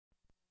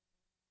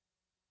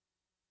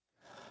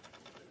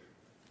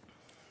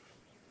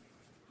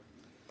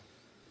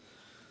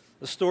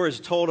The story is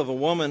told of a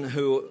woman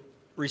who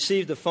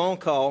received a phone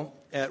call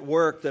at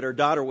work that her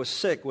daughter was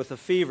sick with a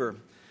fever.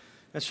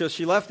 And so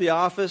she left the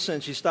office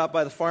and she stopped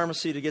by the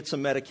pharmacy to get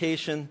some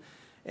medication.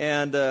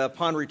 And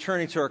upon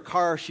returning to her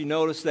car, she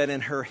noticed that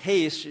in her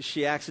haste,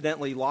 she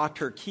accidentally locked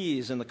her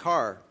keys in the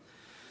car.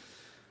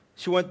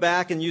 She went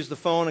back and used the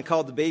phone and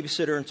called the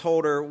babysitter and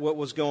told her what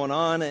was going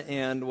on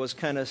and was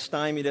kind of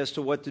stymied as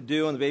to what to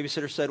do. And the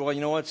babysitter said, well,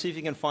 you know what, see if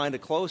you can find a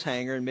clothes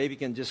hanger and maybe you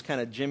can just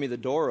kind of jimmy the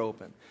door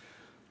open.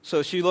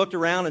 So she looked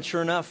around and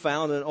sure enough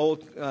found an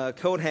old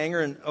coat hanger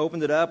and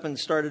opened it up and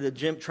started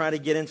to try to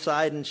get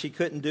inside, and she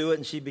couldn't do it,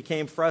 and she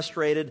became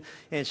frustrated,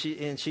 and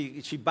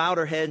she bowed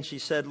her head and she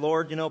said,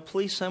 Lord,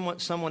 please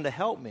send someone to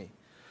help me.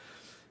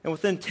 And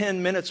within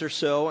 10 minutes or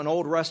so, an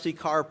old rusty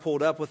car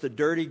pulled up with a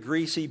dirty,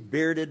 greasy,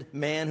 bearded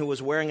man who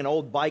was wearing an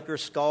old biker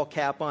skull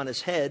cap on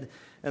his head.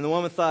 And the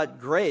woman thought,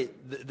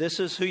 great, this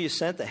is who you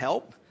sent to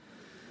help?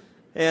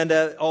 And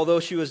although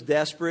she was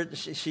desperate,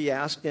 she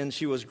asked and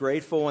she was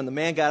grateful. And the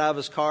man got out of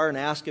his car and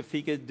asked if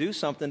he could do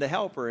something to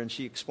help her. And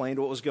she explained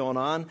what was going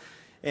on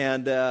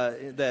and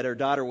that her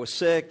daughter was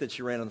sick, that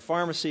she ran to the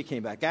pharmacy,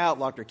 came back out,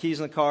 locked her keys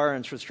in the car,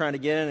 and she was trying to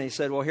get in. And he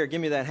said, well, here, give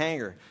me that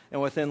hanger.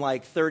 And within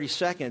like 30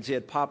 seconds, he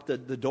had popped the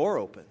door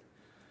open.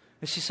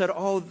 And she said,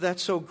 oh,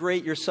 that's so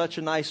great. You're such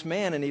a nice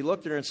man. And he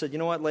looked at her and said, you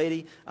know what,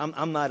 lady,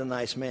 I'm not a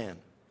nice man.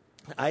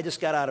 I just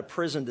got out of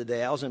prison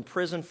today. I was in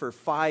prison for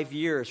 5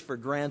 years for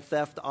grand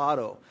theft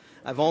auto.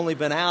 I've only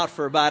been out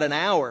for about an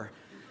hour.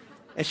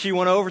 And she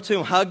went over to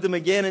him, hugged him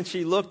again, and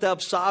she looked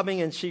up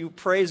sobbing, and she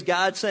praised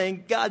God,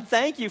 saying, God,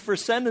 thank you for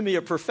sending me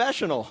a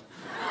professional.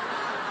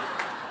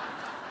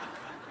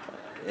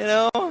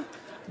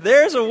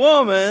 There's a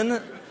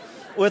woman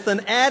with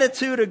an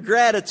attitude of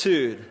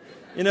gratitude.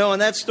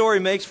 And that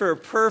story makes for a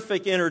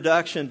perfect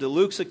introduction to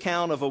Luke's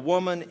account of a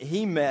woman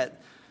he met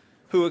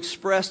who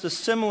expressed a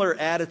similar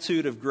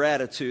attitude of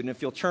gratitude. And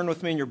if you'll turn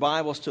with me in your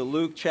Bibles to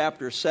Luke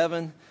chapter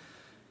 7,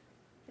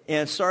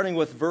 and starting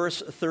with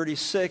verse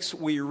 36,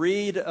 we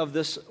read of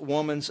this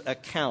woman's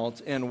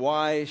account and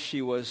why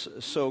she was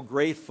so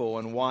grateful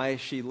and why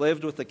she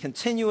lived with a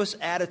continuous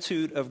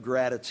attitude of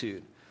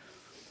gratitude.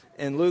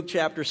 In Luke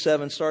chapter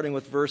 7, starting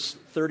with verse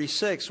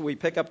 36, we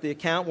pick up the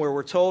account where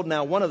we're told,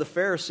 now one of the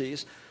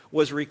Pharisees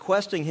was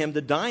requesting him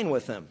to dine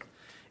with him.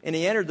 And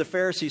he entered the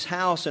Pharisee's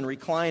house and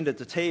reclined at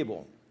the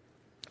table.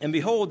 And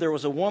behold, there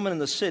was a woman in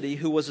the city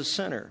who was a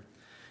sinner.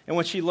 And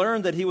when she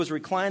learned that he was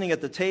reclining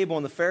at the table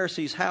in the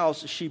Pharisee's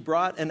house, she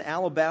brought an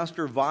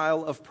alabaster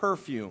vial of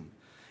perfume.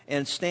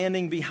 And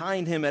standing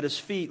behind him at his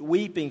feet,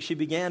 weeping, she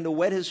began to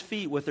wet his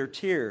feet with her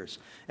tears,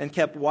 and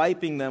kept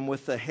wiping them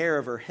with the hair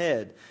of her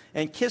head,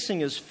 and kissing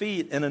his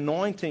feet and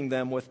anointing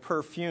them with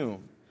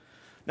perfume.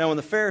 Now when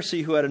the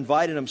Pharisee who had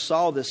invited him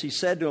saw this, he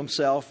said to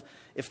himself,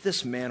 if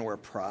this man were a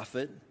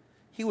prophet,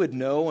 he would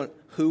know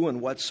who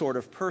and what sort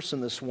of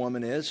person this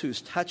woman is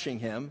who's touching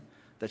him,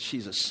 that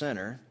she's a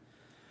sinner.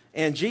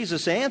 And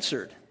Jesus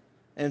answered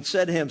and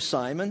said to him,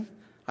 Simon,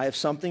 I have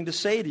something to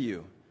say to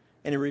you.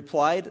 And he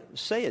replied,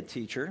 say it,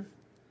 teacher.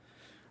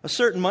 A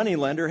certain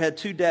moneylender had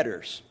 2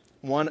 debtors.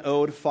 One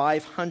owed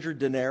 500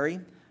 denarii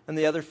and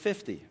the other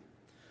 50.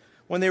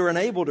 When they were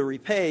unable to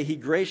repay, he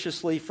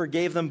graciously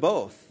forgave them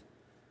both.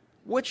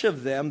 Which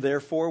of them,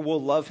 therefore,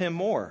 will love him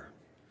more?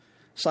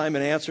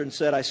 Simon answered and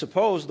said, I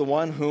suppose the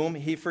one whom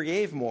he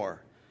forgave more.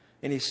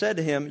 And he said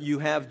to him, you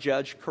have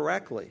judged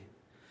correctly.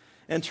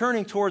 And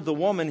turning toward the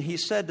woman, he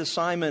said to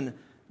Simon,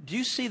 do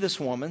you see this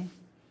woman?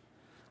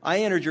 I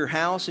entered your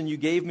house, and you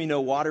gave me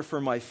no water for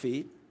my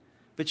feet,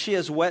 but she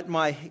has wet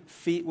my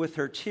feet with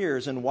her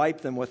tears and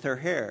wiped them with her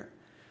hair.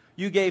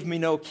 You gave me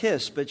no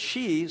kiss, but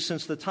she,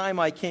 since the time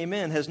I came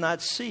in, has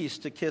not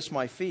ceased to kiss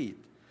my feet.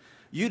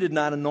 You did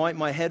not anoint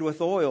my head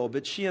with oil,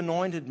 but she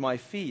anointed my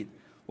feet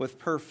with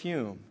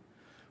perfume.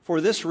 For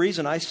this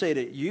reason I say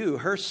to you,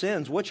 her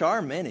sins, which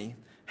are many,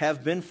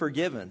 have been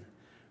forgiven,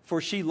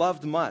 for she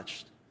loved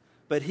much.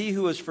 But he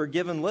who is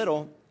forgiven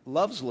little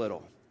loves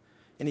little.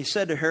 And he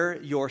said to her,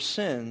 your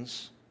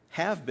sins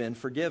have been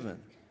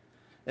forgiven.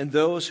 And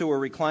those who were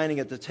reclining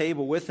at the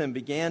table with him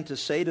began to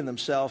say to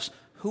themselves,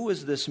 who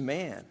is this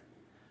man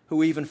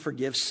who even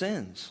forgives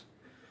sins?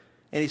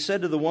 And he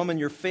said to the woman,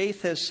 your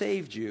faith has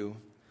saved you.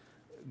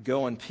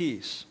 Go in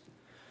peace.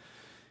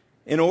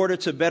 In order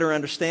to better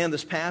understand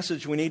this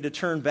passage, we need to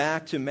turn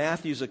back to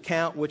Matthew's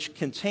account, which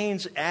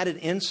contains added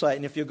insight.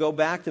 And if you go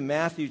back to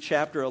Matthew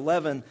chapter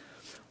 11,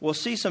 we'll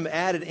see some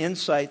added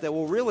insight that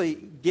will really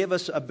give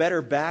us a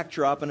better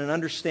backdrop and an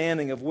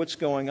understanding of what's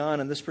going on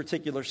in this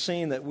particular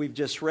scene that we've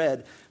just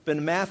read. But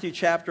in Matthew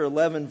chapter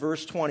 11,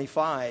 verse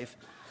 25,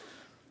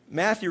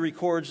 Matthew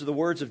records the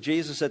words of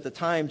Jesus at the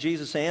time.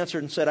 Jesus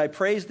answered and said, I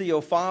praise thee, O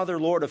Father,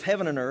 Lord of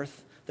heaven and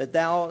earth, that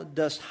thou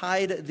dost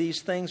hide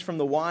these things from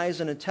the wise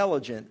and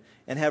intelligent,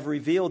 and have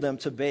revealed them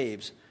to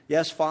babes.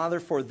 Yes, Father,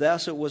 for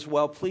thus it was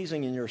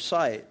well-pleasing in your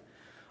sight.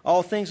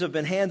 All things have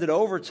been handed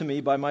over to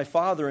me by my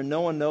Father, and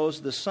no one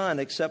knows the Son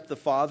except the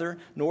Father,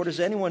 nor does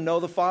anyone know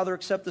the Father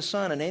except the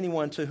Son, and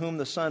anyone to whom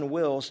the Son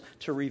wills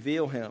to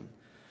reveal him.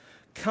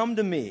 Come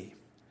to me,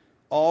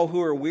 all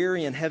who are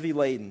weary and heavy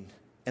laden,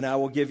 and I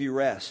will give you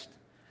rest.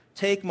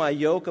 Take my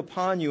yoke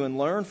upon you and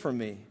learn from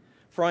me,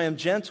 for I am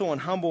gentle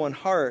and humble in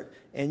heart,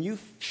 and you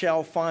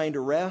shall find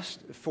rest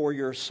for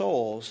your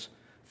souls,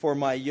 for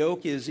my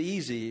yoke is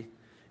easy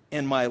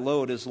and my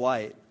load is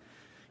light.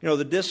 You know,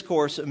 the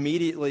discourse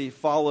immediately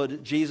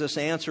followed Jesus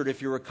answered,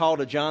 if you recall,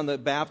 to John the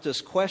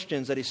Baptist's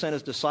questions that he sent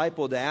his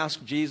disciple to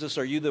ask Jesus,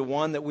 are you the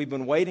one that we've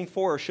been waiting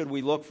for, or should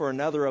we look for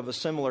another of a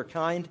similar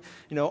kind?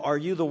 You know, are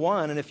you the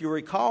one? And if you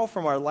recall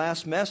from our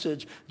last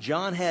message,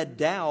 John had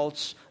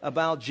doubts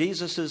about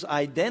Jesus'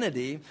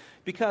 identity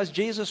because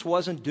Jesus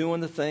wasn't doing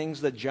the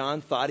things that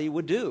John thought he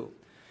would do.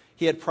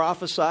 He had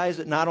prophesied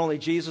that not only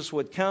Jesus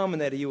would come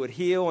and that he would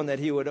heal and that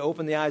he would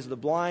open the eyes of the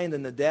blind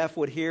and the deaf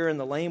would hear and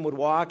the lame would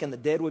walk and the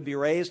dead would be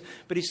raised.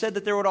 But he said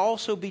that there would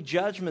also be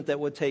judgment that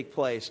would take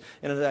place.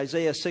 And in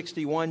Isaiah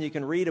 61, you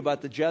can read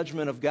about the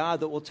judgment of God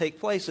that will take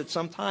place at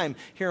some time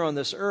here on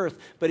this earth.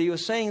 But he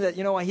was saying that,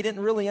 he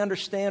didn't really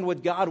understand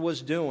what God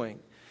was doing.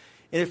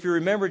 And if you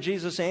remember,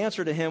 Jesus'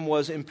 answer to him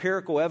was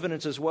empirical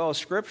evidence as well as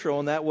scriptural,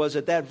 and that was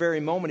at that very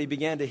moment he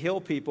began to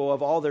heal people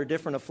of all their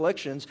different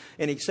afflictions,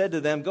 and he said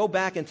to them, go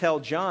back and tell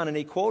John, and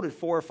he quoted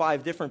 4 or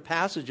 5 different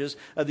passages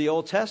of the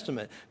Old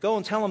Testament. Go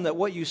and tell him that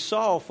what you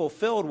saw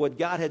fulfilled what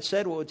God had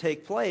said would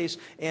take place,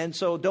 and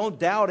so don't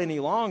doubt any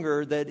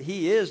longer that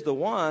he is the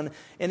one.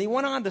 And he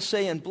went on to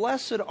say, and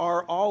blessed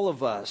are all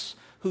of us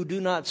who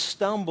do not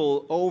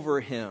stumble over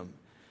him.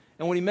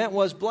 And what he meant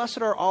was,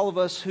 blessed are all of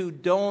us who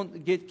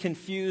don't get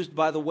confused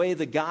by the way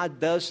that God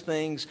does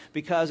things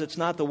because it's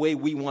not the way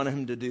we want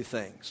him to do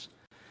things.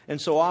 And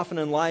so often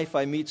in life,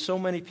 I meet so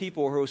many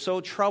people who are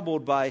so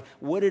troubled by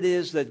what it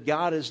is that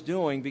God is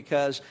doing,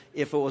 because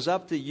if it was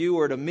up to you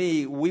or to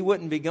me, we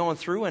wouldn't be going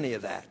through any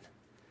of that.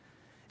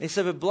 And he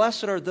said, but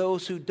blessed are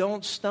those who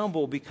don't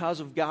stumble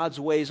because of God's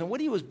ways. And what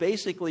he was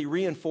basically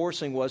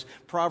reinforcing was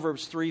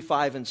Proverbs 3,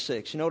 5, and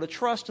 6. To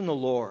trust in the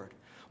Lord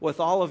with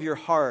all of your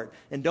heart,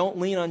 and don't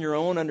lean on your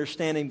own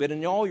understanding, but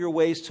in all your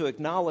ways to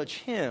acknowledge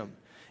him,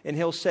 and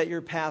he'll set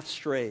your path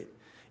straight.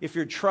 If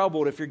you're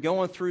troubled, if you're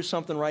going through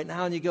something right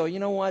now and you go, you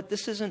know what,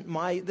 this isn't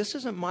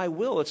my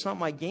will, it's not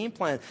my game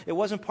plan. It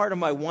wasn't part of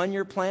my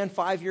 1-year plan,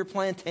 5-year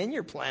plan,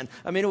 10-year plan.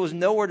 It was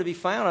nowhere to be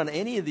found on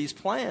any of these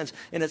plans.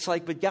 And it's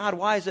like, but God,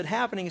 why is it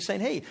happening? He's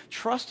saying, hey,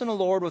 trust in the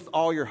Lord with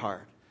all your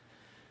heart.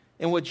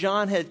 And what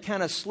John had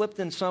kind of slipped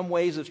in some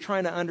ways of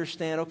trying to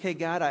understand, okay,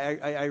 God,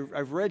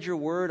 I've read your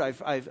word.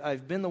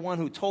 I've been the one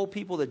who told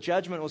people that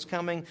judgment was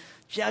coming.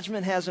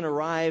 Judgment hasn't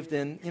arrived,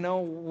 and,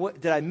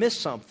 did I miss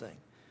something?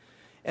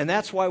 And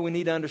that's why we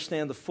need to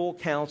understand the full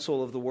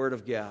counsel of the Word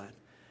of God.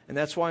 And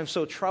that's why I'm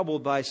so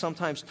troubled by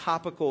sometimes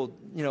topical,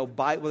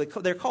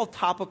 they're called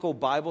topical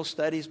Bible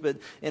studies, but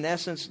in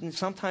essence,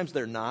 sometimes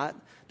they're not.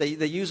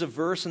 They use a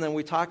verse and then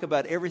we talk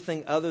about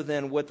everything other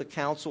than what the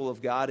counsel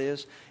of God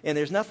is. And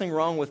there's nothing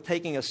wrong with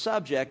taking a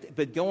subject,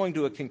 but going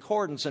to a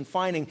concordance and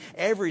finding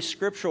every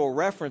scriptural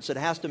reference that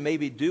has to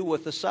maybe do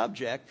with the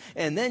subject,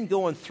 and then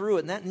going through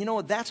it.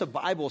 And that's a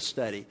Bible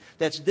study.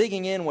 That's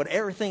digging in what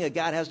everything that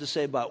God has to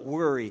say about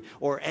worry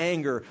or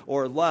anger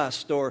or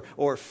lust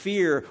or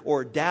fear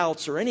or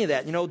doubts or any of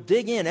that.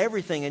 Dig in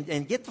everything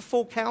and get the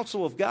full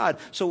counsel of God,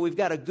 so we've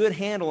got a good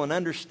handle and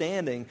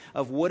understanding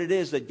of what it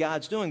is that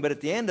God's doing. But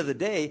at the end of the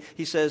day,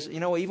 he says,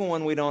 even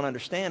when we don't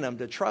understand him,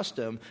 to trust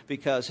him,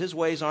 because his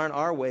ways aren't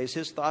our ways,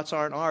 his thoughts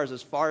aren't ours.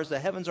 As far as the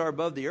heavens are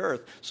above the earth,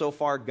 so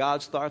far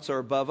God's thoughts are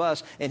above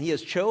us. And he has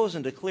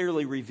chosen to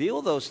clearly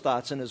reveal those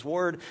thoughts in his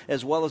word,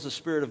 as well as the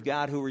Spirit of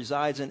God who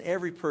resides in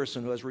every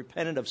person who has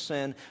repented of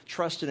sin,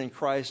 trusted in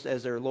Christ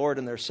as their Lord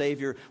and their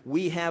Savior.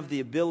 We have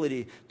the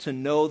ability to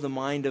know the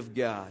mind of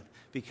God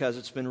because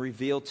it's been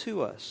revealed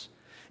to us.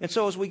 And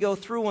so as we go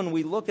through and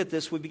we look at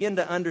this, we begin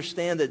to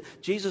understand that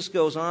Jesus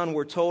goes on,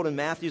 we're told in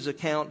Matthew's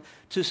account,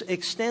 to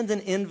extend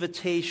an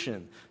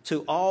invitation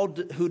to all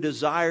who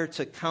desire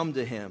to come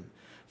to him.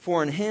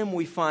 For in him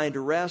we find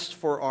rest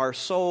for our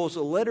souls.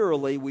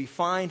 Literally, we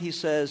find, he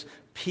says,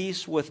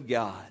 peace with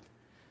God.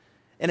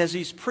 And as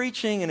he's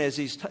preaching and as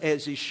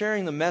he's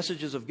sharing the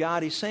messages of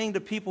God, he's saying to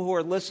people who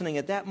are listening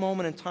at that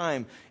moment in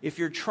time, if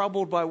you're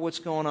troubled by what's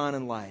going on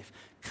in life,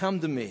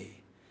 come to me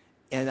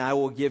and I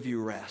will give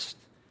you rest.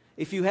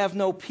 If you have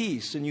no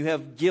peace and you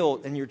have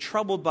guilt and you're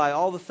troubled by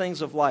all the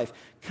things of life,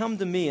 come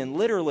to me and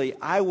literally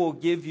I will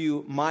give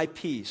you my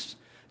peace.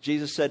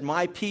 Jesus said,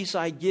 my peace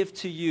I give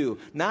to you.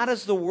 Not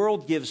as the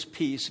world gives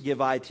peace, give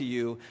I to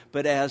you,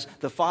 but as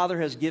the Father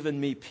has given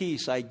me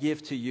peace, I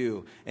give to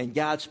you. And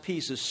God's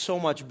peace is so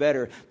much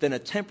better than a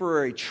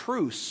temporary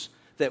truce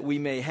that we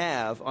may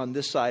have on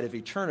this side of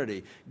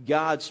eternity.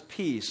 God's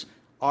peace,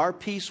 our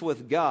peace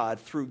with God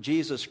through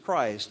Jesus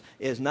Christ,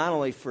 is not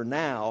only for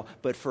now,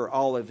 but for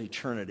all of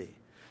eternity.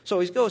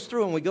 So he goes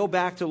through and we go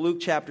back to Luke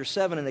chapter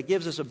 7, and it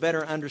gives us a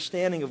better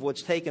understanding of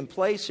what's taken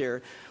place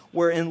here,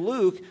 where in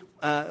Luke,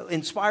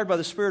 inspired by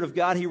the Spirit of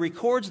God, he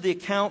records the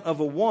account of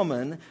a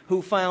woman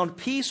who found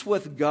peace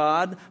with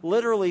God,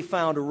 literally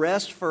found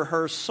rest for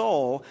her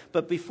soul.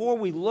 But before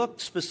we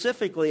look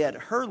specifically at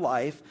her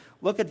life,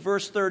 look at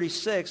verse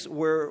 36,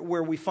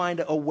 where we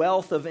find a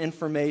wealth of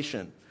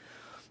information.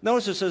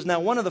 Notice it says,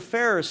 now one of the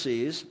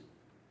Pharisees,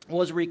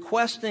 was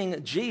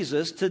requesting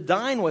Jesus to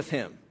dine with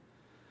him.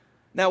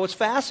 Now, what's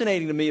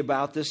fascinating to me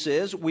about this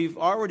is we've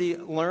already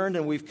learned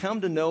and we've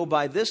come to know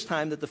by this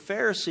time that the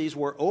Pharisees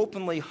were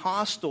openly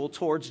hostile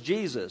towards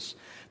Jesus.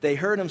 They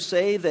heard him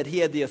say that he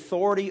had the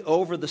authority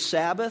over the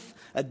Sabbath,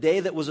 a day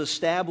that was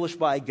established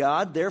by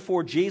God.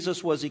 Therefore,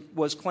 Jesus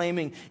was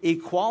claiming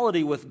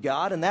equality with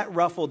God, and that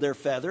ruffled their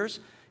feathers.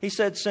 He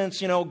said,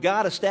 since,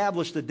 God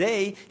established the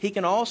day, he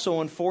can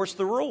also enforce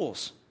the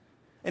rules.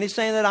 And he's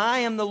saying that I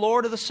am the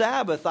Lord of the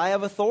Sabbath. I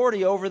have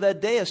authority over that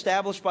day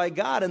established by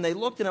God. And they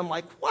looked at him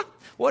like, what?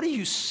 What are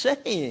you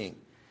saying?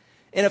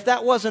 And if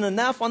that wasn't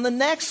enough, on the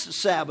next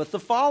Sabbath, the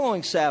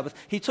following Sabbath,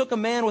 he took a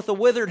man with a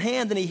withered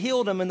hand and he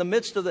healed him in the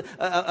midst of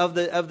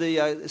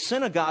the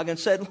synagogue and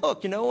said,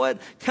 look, you know what?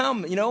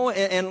 Come, and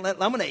I'm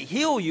going to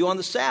heal you on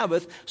the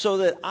Sabbath so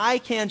that I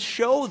can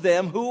show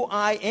them who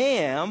I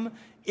am,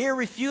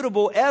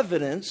 irrefutable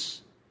evidence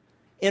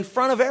in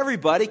front of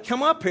everybody.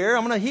 Come up here,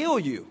 I'm going to heal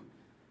you.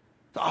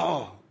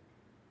 Oh,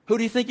 who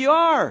do you think you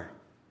are?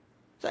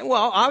 Saying,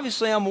 well,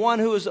 obviously I'm one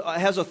who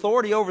has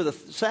authority over the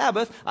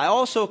Sabbath. I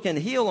also can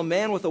heal a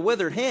man with a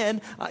withered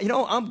hand.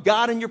 I'm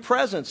God in your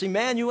presence.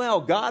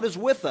 Emmanuel, God is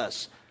with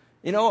us.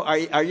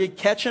 Are you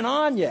catching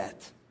on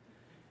yet?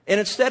 And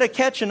instead of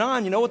catching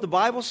on, you know what the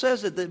Bible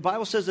says? The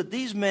Bible says that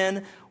these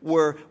men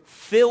were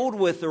filled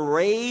with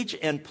rage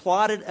and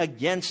plotted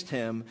against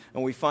him.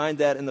 And we find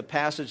that in the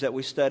passage that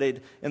we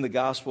studied in the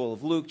Gospel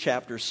of Luke,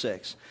 chapter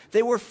 6.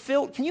 They were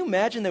filled, can you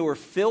imagine they were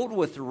filled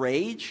with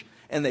rage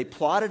and they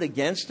plotted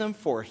against him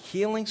for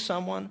healing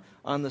someone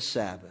on the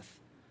Sabbath?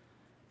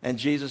 And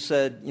Jesus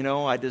said,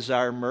 I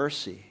desire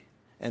mercy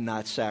and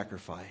not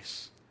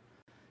sacrifice.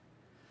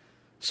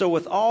 So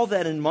with all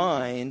that in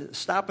mind,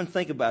 stop and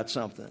think about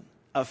something.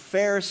 A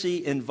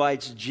Pharisee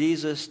invites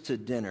Jesus to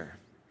dinner.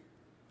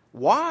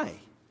 Why?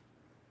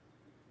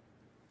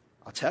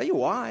 I'll tell you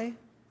why.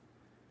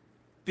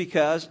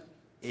 Because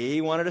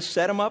he wanted to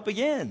set him up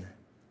again.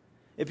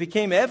 It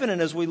became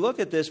evident as we look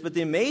at this, but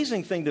the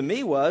amazing thing to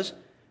me was,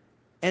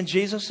 and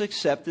Jesus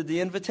accepted the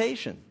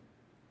invitation.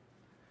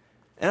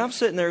 And I'm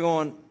sitting there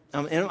going,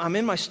 I'm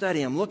in my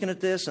study, I'm looking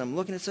at this, I'm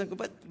looking at something,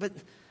 but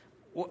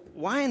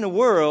why in the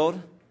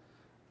world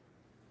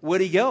would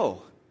he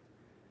go?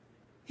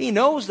 He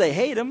knows they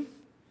hate him.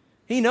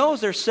 He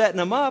knows they're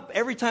setting him up.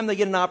 Every time they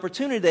get an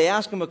opportunity, they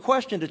ask him a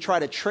question to try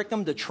to trick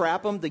him, to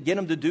trap him, to get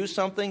him to do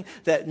something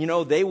that,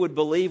 they would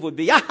believe would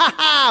be,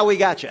 we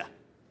got you.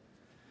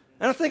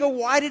 And I'm thinking,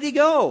 why did he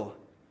go?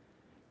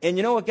 And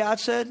you know what God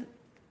said?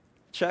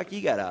 Chuck,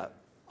 you got an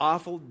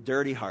awful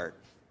dirty heart.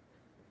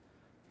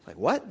 It's like,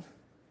 what?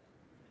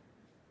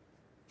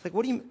 It's like,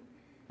 what do you,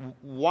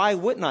 why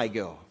wouldn't I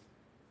go?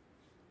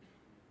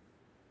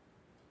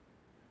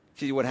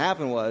 See, what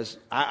happened was,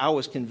 I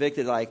was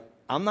convicted, like,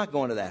 I'm not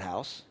going to that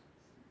house.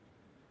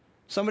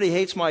 Somebody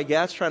hates my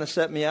guts, trying to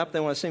set me up. They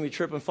want to see me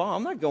trip and fall.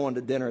 I'm not going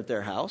to dinner at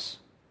their house.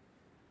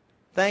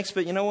 Thanks,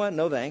 but you know what?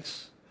 No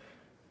thanks.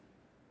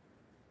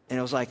 And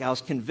it was like I was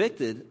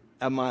convicted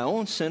of my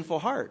own sinful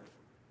heart.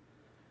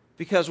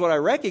 Because what I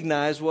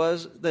recognized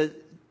was that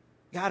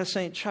God is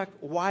saying, Chuck,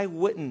 why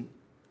wouldn't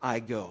I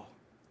go?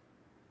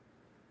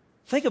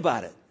 Think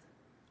about it.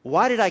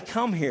 Why did I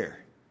come here?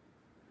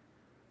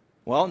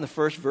 Well, in the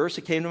first verse,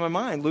 it came to my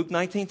mind, Luke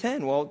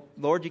 19:10. Well,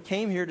 Lord, you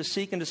came here to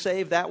seek and to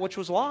save that which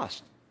was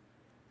lost.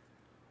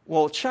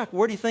 Well, Chuck,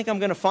 where do you think I'm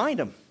going to find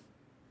him?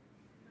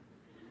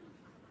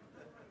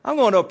 I'm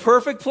going to a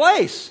perfect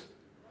place.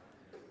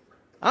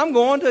 I'm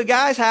going to a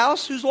guy's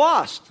house who's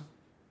lost.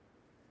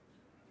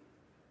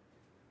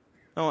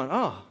 I went,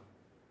 oh,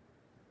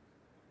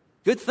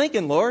 good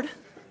thinking, Lord.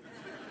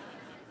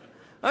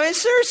 I mean,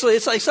 seriously,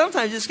 it's like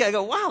sometimes you just got to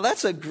go, wow,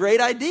 that's a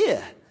great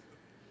idea.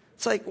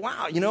 It's like,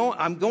 wow,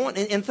 I'm going,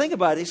 and think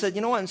about it. He said,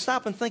 you know what, and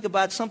stop and think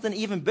about something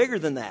even bigger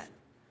than that.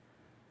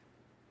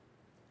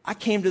 I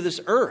came to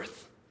this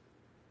earth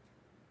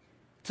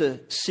to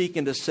seek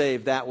and to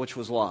save that which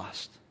was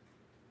lost.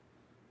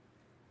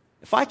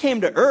 If I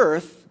came to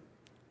earth,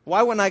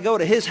 why wouldn't I go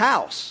to his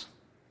house?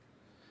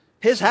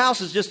 His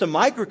house is just a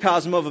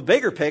microcosm of a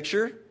bigger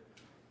picture.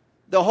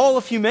 The whole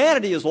of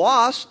humanity is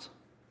lost.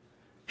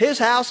 His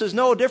house is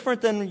no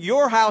different than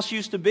your house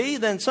used to be,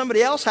 than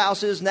somebody else's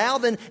house is now,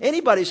 than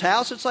anybody's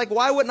house. It's like,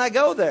 why wouldn't I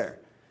go there?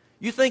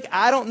 You think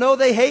I don't know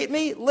they hate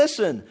me?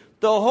 Listen,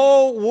 the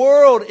whole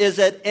world is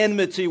at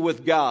enmity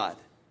with God.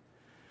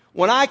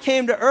 When I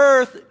came to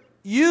earth,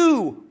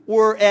 you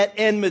were at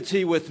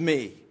enmity with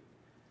me.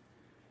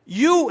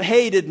 You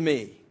hated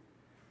me.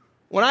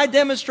 When I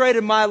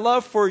demonstrated my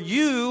love for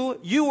you,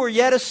 you were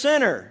yet a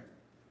sinner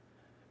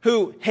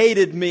who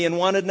hated me and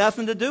wanted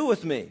nothing to do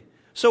with me.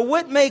 So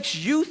what makes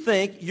you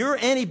think you're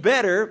any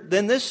better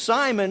than this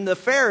Simon the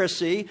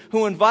Pharisee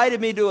who invited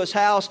me to his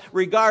house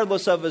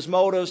regardless of his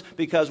motives,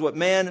 because what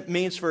man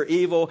means for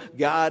evil,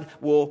 God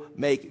will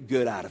make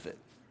good out of it?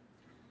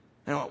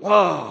 And I went,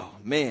 whoa,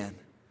 man,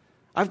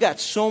 I've got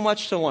so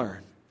much to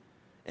learn.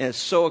 And it's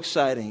so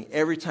exciting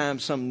every time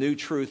some new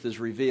truth is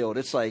revealed.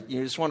 It's like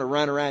you just want to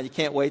run around. You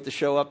can't wait to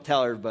show up and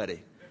tell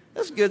everybody.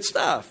 That's good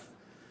stuff.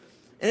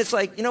 And it's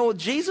like,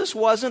 Jesus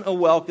wasn't a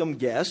welcome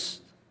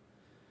guest.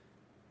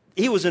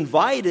 He was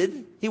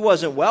invited. He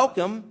wasn't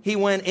welcome. He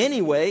went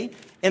anyway.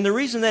 And the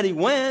reason that he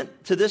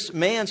went to this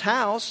man's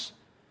house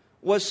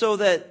was so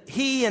that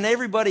he and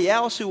everybody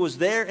else who was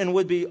there and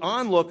would be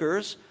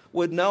onlookers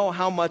would know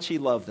how much he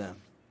loved them.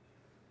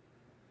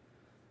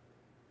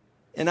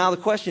 And now the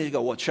question is, you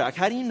go, well, Chuck,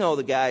 how do you know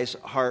the guy's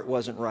heart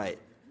wasn't right?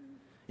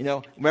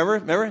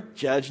 Remember?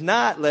 Judge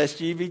not,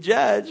 lest ye be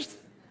judged.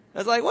 I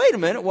was like, wait a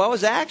minute. Well,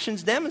 his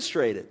actions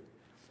demonstrated.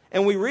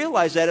 And we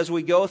realize that as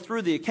we go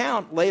through the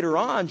account later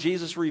on,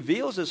 Jesus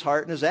reveals his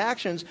heart and his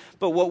actions.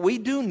 But what we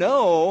do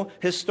know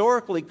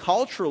historically,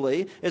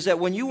 culturally, is that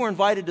when you were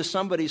invited to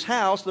somebody's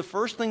house, the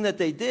first thing that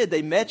they did,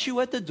 they met you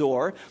at the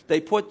door,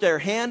 they put their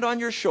hand on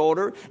your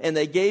shoulder, and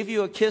they gave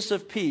you a kiss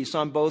of peace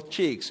on both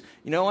cheeks.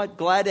 You know what?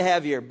 Glad to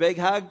have you here. Big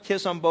hug,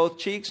 kiss on both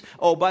cheeks.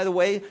 Oh, by the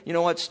way, you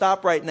know what?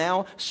 Stop right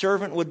now.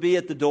 Servant would be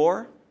at the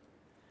door.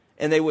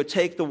 And they would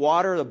take the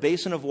water, a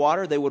basin of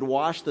water, they would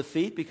wash the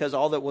feet because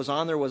all that was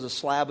on there was a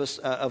slab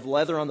of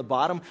leather on the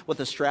bottom with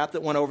a strap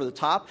that went over the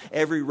top.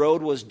 Every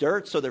road was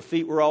dirt, so their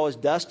feet were always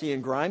dusty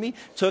and grimy.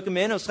 Took them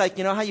in. It was like,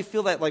 how you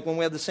feel that, like when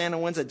we have the Santa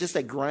winds, just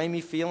that grimy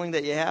feeling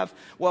that you have?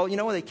 Well,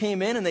 when they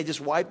came in and they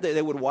just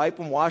they would wipe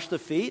and wash the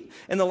feet.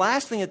 And the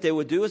last thing that they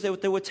would do is they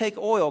would take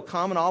oil,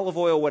 common olive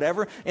oil,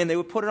 whatever, and they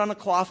would put it on a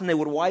cloth and they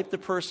would wipe the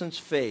person's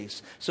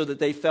face so that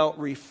they felt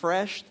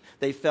refreshed,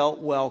 they felt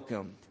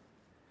welcome.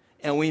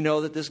 And we know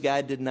that this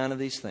guy did none of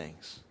these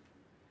things.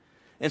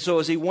 And so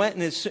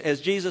as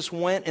Jesus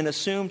went and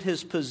assumed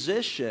his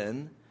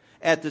position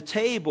at the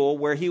table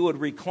where he would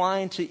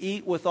recline to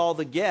eat with all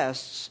the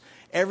guests,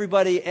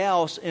 everybody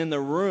else in the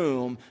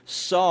room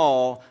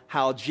saw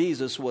how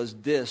Jesus was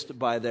dissed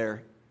by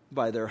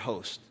their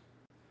host.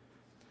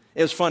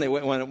 It was funny,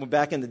 when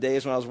back in the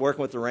days when I was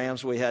working with the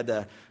Rams, we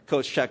had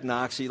Coach Chuck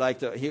Knox. He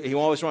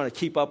always wanted to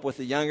keep up with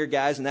the younger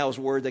guys, and that was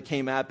a word that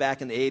came out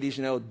back in the 80s,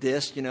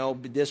 dissed,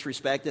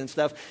 disrespected and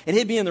stuff. And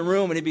he'd be in the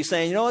room and he'd be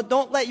saying,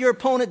 don't let your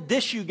opponent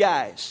dish you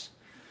guys.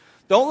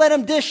 Don't let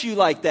him dish you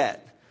like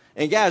that.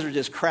 And guys were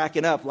just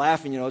cracking up,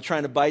 laughing,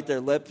 trying to bite their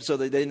lip so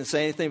they didn't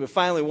say anything. But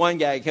finally one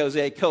guy goes,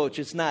 hey, Coach,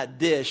 it's not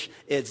dish,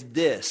 it's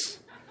diss.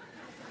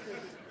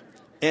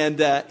 And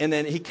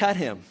then he cut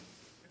him.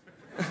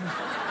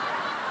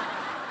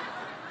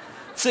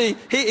 See,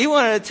 he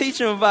wanted to teach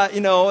him about,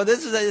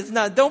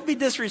 don't be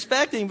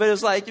disrespecting, but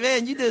it's like,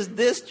 man, you just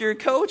dissed your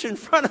coach in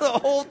front of the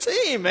whole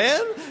team,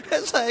 man.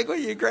 It's like, what,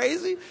 are you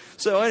crazy?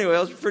 So anyway, it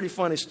was a pretty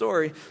funny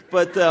story.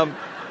 But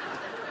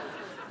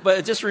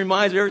it just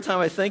reminds me every time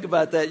I think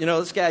about that,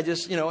 this guy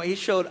just, he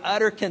showed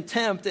utter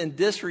contempt and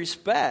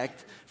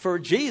disrespect for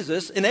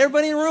Jesus, and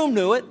everybody in the room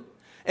knew it.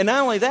 And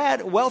not only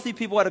that, wealthy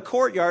people had a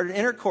courtyard, an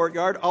inner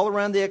courtyard, all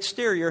around the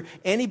exterior.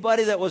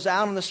 Anybody that was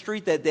out on the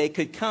street that day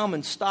could come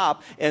and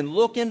stop and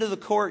look into the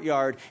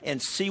courtyard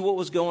and see what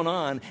was going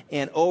on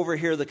and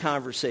overhear the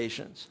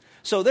conversations.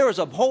 So there was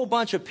a whole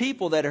bunch of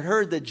people that had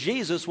heard that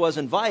Jesus was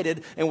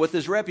invited, and with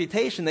his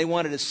reputation, they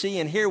wanted to see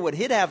and hear what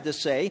he'd have to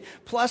say.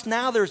 Plus,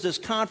 now there's this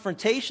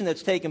confrontation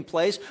that's taken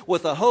place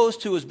with a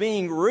host who is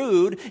being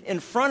rude in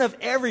front of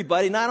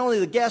everybody, not only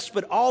the guests,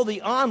 but all the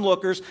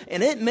onlookers,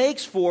 and it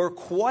makes for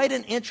quite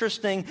an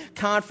interesting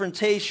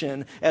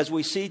confrontation as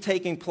we see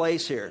taking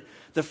place here.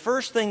 The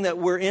first thing that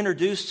we're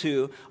introduced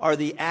to are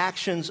the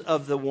actions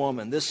of the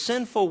woman. This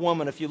sinful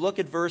woman, if you look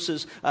at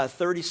verses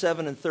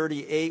 37 and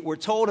 38, we're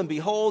told, and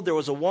behold, there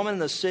was a woman in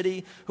the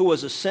city who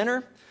was a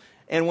sinner.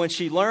 And when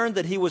she learned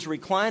that he was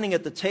reclining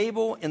at the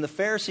table in the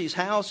Pharisee's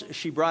house,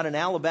 she brought an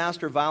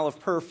alabaster vial of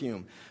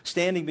perfume.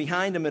 Standing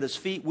behind him at his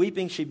feet,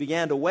 weeping, she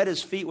began to wet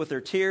his feet with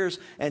her tears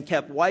and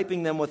kept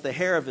wiping them with the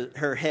hair of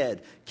her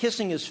head,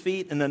 kissing his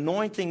feet and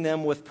anointing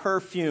them with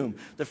perfume.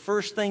 The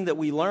first thing that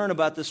we learn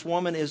about this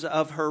woman is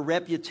of her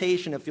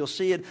reputation. If you'll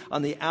see it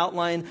on the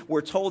outline,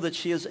 we're told that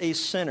she is a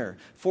sinner.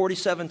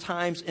 47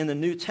 times in the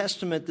New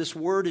Testament, this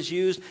word is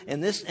used,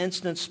 in this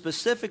instance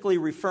specifically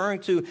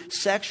referring to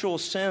sexual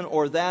sin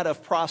or that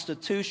of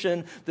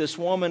prostitution. This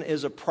woman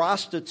is a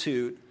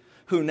prostitute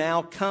who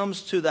now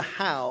comes to the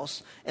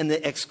house, and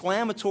the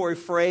exclamatory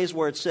phrase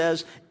where it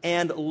says,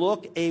 and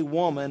look a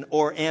woman,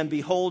 or and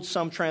behold,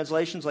 some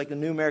translations like the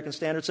New American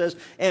Standard says,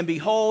 and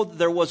behold,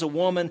 there was a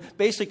woman.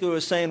 Basically what it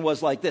was saying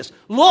was like this: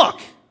 look,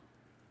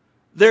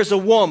 there's a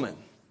woman.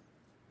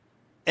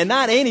 And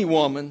not any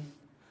woman,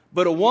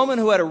 but a woman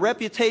who had a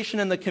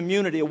reputation in the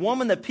community, a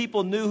woman that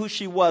people knew who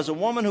she was, a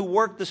woman who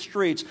worked the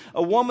streets,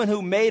 a woman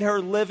who made her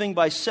living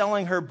by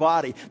selling her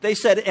body. They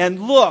said, and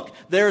look,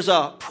 there's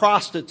a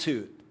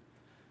prostitute.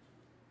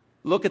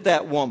 Look at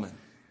that woman.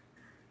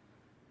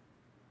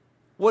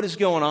 What is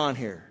going on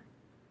here?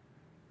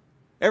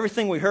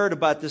 Everything we heard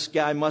about this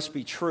guy must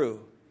be true.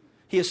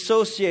 He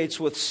associates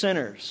with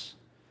sinners.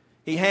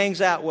 He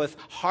hangs out with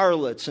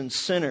harlots and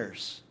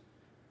sinners,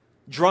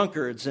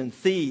 drunkards and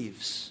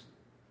thieves.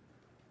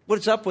 What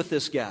is up with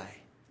this guy?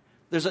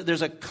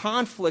 There's a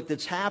conflict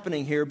that's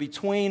happening here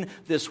between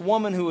this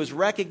woman who is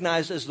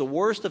recognized as the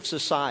worst of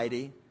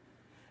society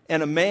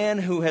and a man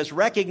who has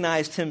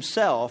recognized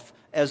himself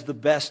as the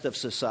best of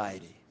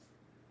society.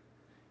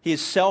 He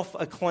is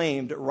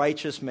self-acclaimed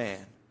righteous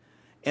man.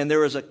 And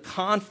there is a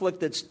conflict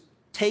that's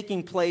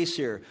taking place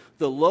here.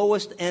 The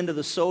lowest end of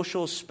the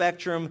social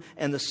spectrum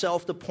and the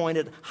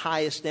self-appointed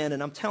highest end.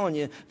 And I'm telling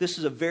you, this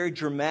is a very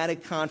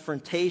dramatic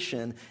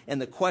confrontation. And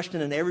the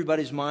question in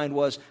everybody's mind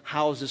was,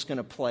 how is this going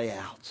to play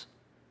out?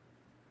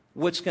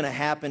 What's going to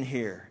happen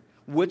here?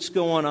 What's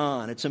going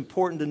on? It's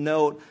important to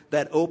note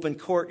that open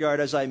courtyard,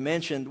 as I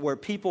mentioned, where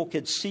people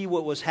could see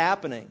what was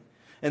happening.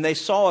 And they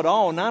saw it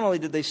all. Not only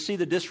did they see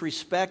the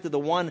disrespect of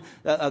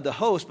the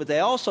host, but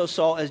they also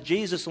saw as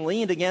Jesus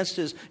leaned against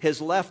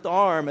his left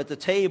arm at the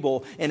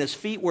table and his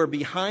feet were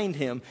behind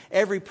him.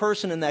 Every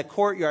person in that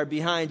courtyard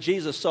behind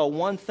Jesus saw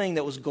one thing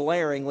that was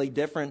glaringly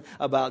different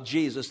about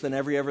Jesus than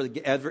every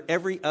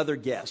other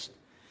guest.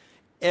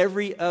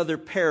 Every other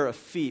pair of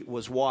feet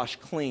was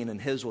washed clean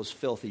and his was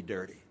filthy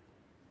dirty.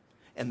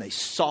 And they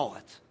saw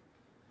it.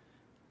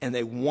 And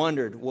they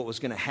wondered what was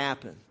going to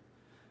happen.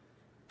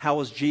 How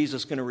was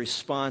Jesus going to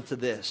respond to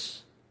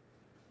this?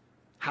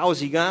 How is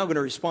he now going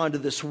to respond to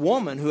this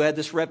woman who had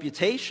this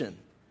reputation?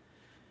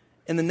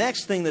 And the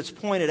next thing that's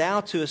pointed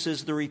out to us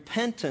is the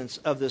repentance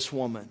of this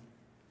woman.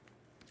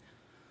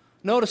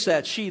 Notice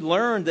that she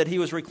learned that he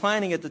was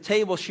reclining at the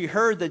table. She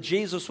heard that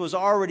Jesus was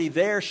already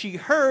there. She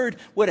heard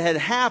what had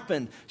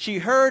happened. She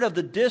heard of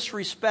the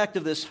disrespect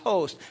of this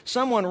host.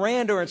 Someone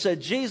ran to her and said,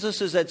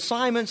 Jesus is at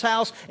Simon's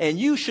house, and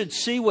you should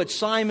see what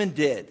Simon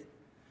did.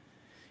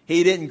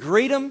 He didn't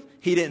greet him.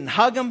 He didn't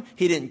hug him.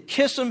 He didn't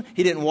kiss him.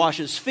 He didn't wash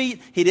his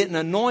feet. He didn't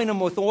anoint him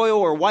with oil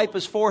or wipe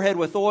his forehead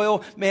with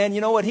oil. Man,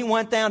 you know what? He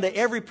went down to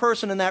every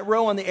person in that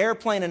row on the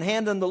airplane and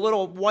handed them the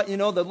little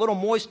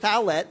moist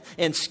towelette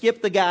and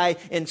skipped the guy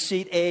in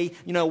seat A,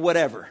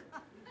 whatever.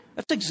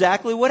 That's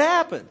exactly what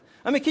happened.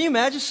 I mean, can you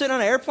imagine sitting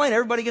on an airplane,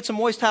 everybody gets a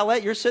moist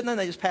towelette, you're sitting there and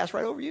they just pass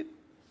right over you?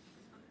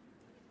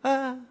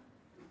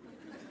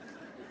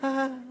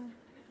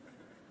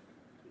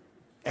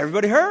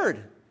 Everybody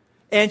heard.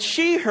 And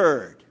she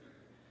heard.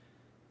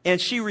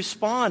 And she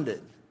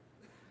responded.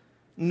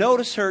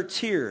 Notice her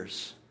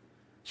tears.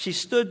 She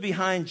stood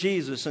behind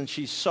Jesus and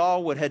she saw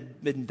what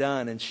had been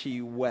done and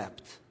she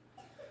wept.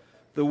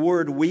 The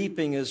word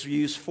weeping is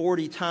used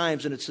 40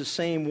 times, and it's the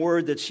same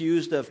word that's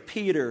used of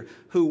Peter,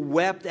 who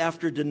wept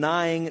after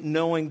denying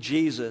knowing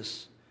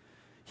Jesus.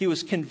 He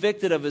was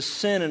convicted of his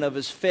sin and of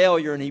his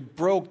failure, and he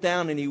broke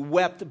down and he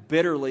wept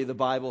bitterly, the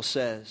Bible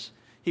says.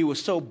 He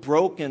was so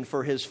broken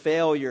for his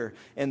failure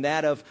and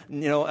that of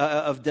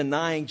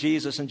denying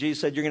Jesus. And Jesus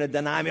said, you're going to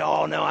deny me?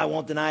 Oh, no, I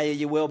won't deny you.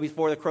 You will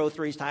before the crow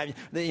 3 times.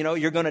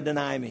 You're going to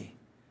deny me.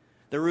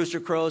 The rooster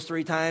crows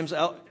 3 times.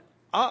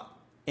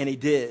 And he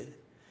did.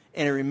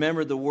 And he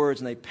remembered the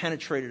words, and they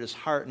penetrated his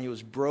heart, and he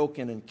was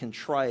broken and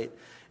contrite.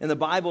 And the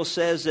Bible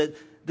says that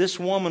this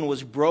woman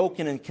was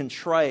broken and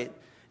contrite.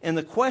 And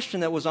the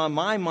question that was on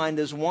my mind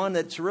is one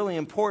that's really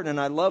important, and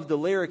I love the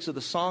lyrics of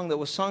the song that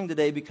was sung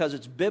today because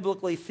it's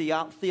biblically,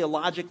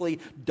 theologically,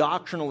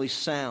 doctrinally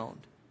sound.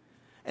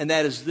 And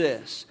that is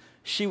this.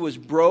 She was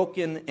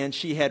broken and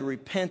she had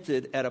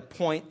repented at a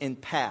point in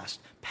past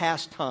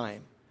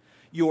time.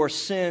 Your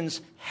sins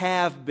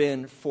have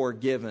been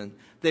forgiven.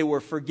 They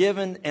were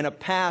forgiven in a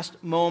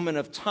past moment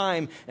of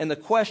time. And the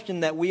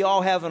question that we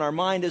all have in our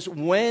mind is,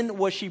 when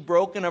was she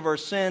broken of her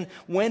sin?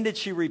 When did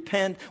she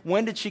repent?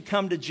 When did she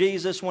come to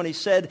Jesus when he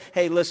said,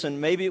 hey, listen,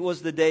 maybe it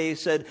was the day he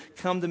said,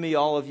 come to me,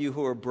 all of you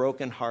who are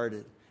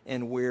brokenhearted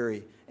and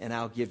weary, and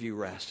I'll give you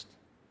rest.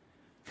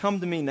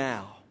 Come to me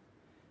now.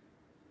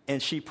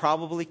 And she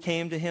probably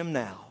came to him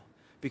now.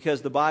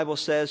 Because the Bible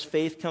says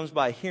faith comes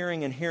by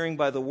hearing and hearing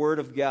by the word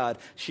of God.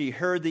 She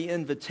heard the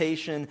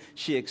invitation.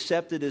 She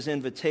accepted his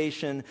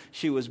invitation.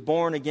 She was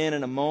born again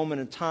in a moment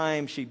in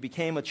time. She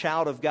became a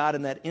child of God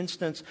in that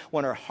instance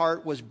when her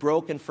heart was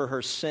broken for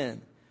her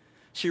sin.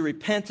 She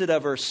repented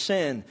of her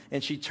sin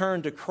and she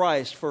turned to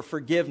Christ for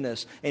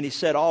forgiveness. And he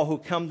said, all who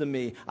come to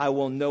me, I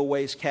will no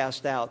ways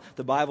cast out.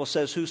 The Bible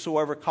says,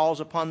 whosoever calls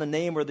upon the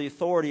name or the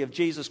authority of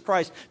Jesus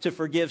Christ to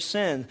forgive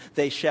sin,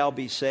 they shall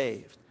be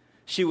saved.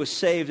 She was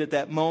saved at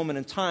that moment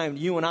in time.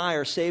 You and I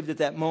are saved at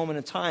that moment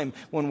in time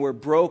when we're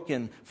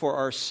broken for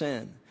our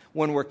sin,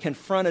 when we're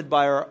confronted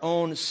by our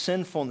own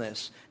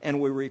sinfulness and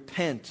we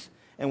repent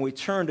and we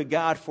turn to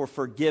God for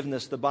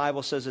forgiveness. The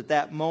Bible says at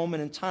that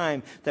moment in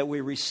time that we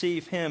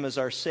receive him as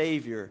our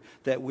Savior,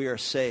 that we are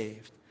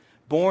saved.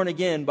 Born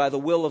again by the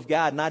will of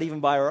God, not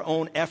even by our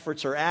own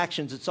efforts or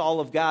actions. It's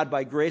all of God.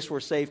 By grace we're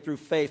saved through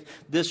faith.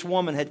 This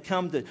woman had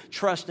come to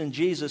trust in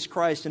Jesus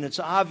Christ, and it's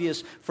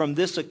obvious from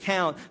this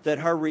account that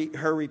her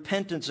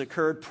repentance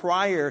occurred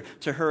prior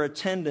to her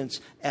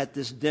attendance at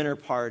this dinner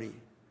party.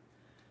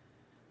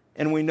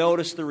 And we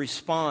notice the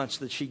response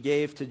that she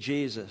gave to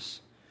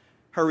Jesus.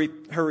 Her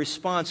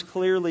response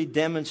clearly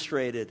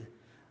demonstrated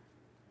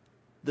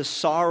the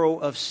sorrow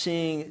of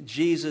seeing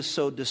Jesus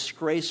so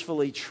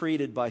disgracefully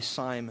treated by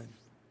Simon.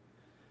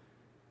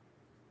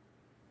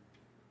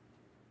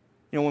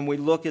 When we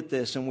look at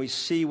this and we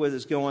see what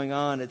is going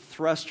on, it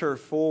thrusts her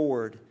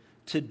forward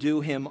to do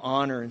him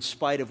honor in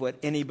spite of what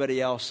anybody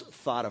else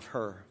thought of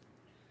her.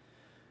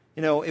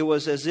 It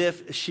was as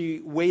if she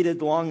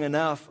waited long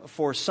enough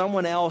for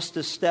someone else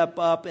to step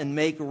up and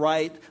make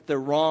right the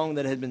wrong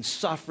that had been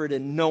suffered,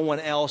 and no one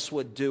else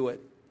would do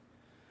it.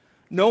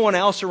 No one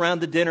else around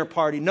the dinner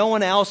party, no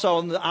one else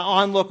on the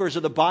onlookers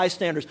or the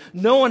bystanders,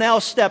 no one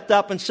else stepped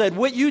up and said,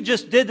 what you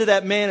just did to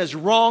that man is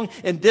wrong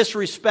and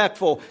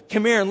disrespectful.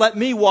 Come here and let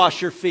me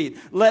wash your feet.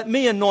 Let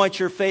me anoint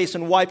your face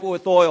and wipe it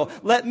with oil.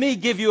 Let me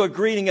give you a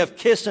greeting of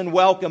kiss and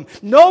welcome.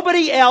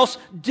 Nobody else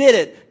did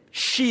it.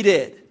 She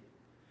did.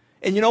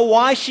 And you know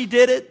why she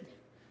did it?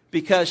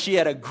 Because she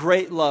had a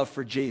great love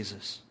for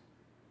Jesus.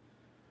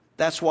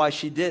 That's why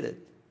she did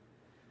it.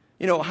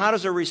 How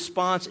does a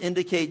response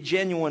indicate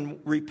genuine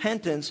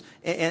repentance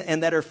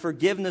and that her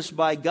forgiveness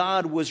by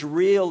God was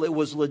real, it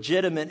was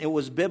legitimate, it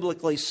was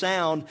biblically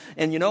sound?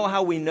 And you know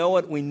how we know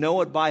it? We know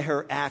it by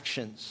her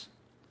actions.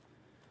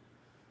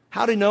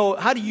 How do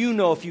you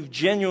know if you've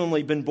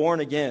genuinely been born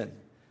again?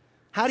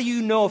 How do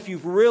you know if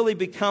you've really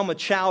become a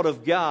child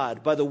of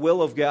God by the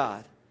will of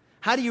God?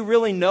 How do you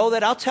really know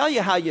that? I'll tell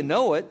you how you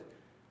know it.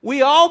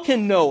 We all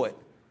can know it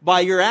by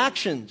your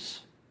actions.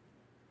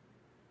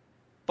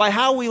 By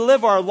how we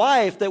live our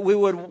life, that we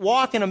would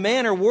walk in a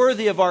manner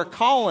worthy of our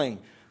calling.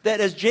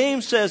 That, as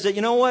James says,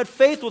 that,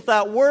 faith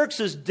without works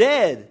is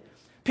dead.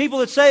 People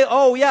that say,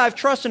 oh yeah, I've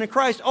trusted in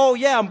Christ, oh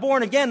yeah, I'm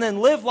born again, then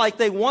live like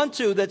they want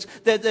to,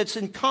 that's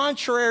in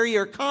contrary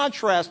or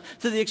contrast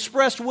to the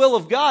expressed will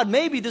of God,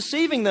 may be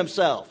deceiving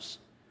themselves.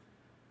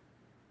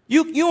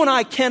 You and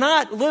I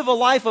cannot live a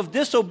life of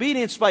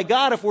disobedience by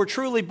God if we're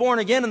truly born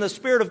again and the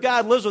Spirit of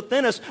God lives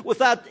within us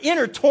without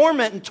inner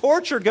torment and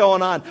torture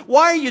going on.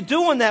 Why are you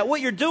doing that?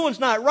 What you're doing is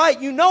not right.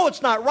 You know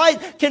it's not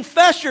right.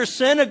 Confess your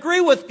sin,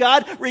 agree with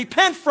God,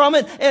 repent from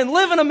it, and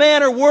live in a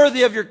manner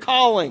worthy of your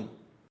calling.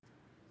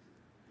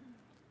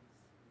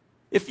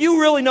 If you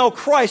really know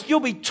Christ,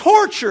 you'll be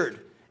tortured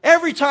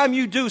every time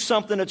you do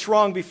something that's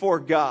wrong before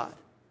God.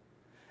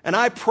 And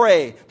I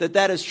pray that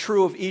that is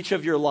true of each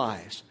of your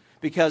lives,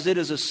 because it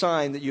is a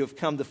sign that you have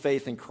come to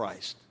faith in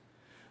Christ.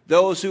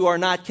 Those who are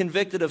not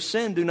convicted of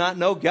sin do not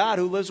know God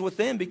who lives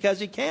within, because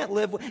He can't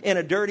live in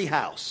a dirty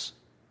house.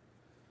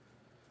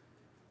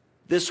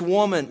 This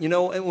woman,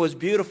 it was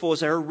beautiful,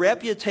 is her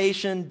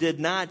reputation did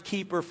not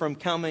keep her from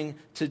coming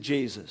to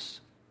Jesus.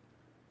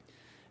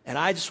 And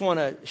I just want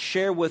to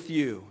share with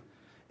you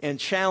and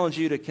challenge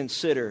you to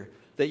consider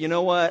that, you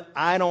know what?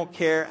 I don't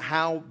care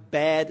how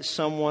bad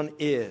someone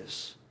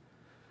is.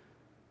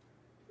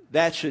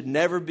 That should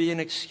never be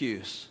an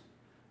excuse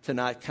to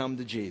not come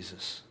to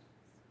Jesus.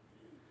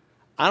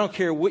 I don't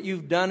care what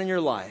you've done in your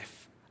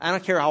life. I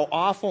don't care how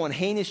awful and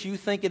heinous you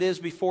think it is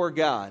before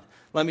God.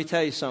 Let me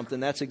tell you something.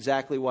 That's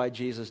exactly why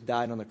Jesus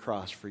died on the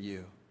cross for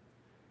you.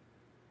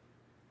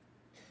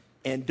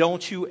 And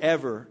don't you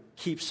ever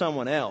keep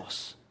someone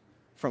else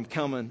from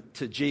coming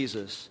to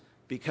Jesus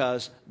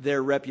because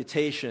their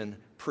reputation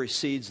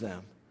precedes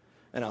them.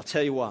 And I'll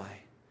tell you why.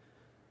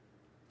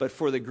 But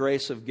for the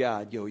grace of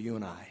God, you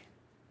and I.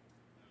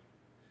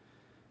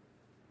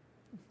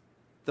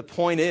 The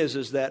point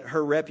is that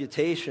her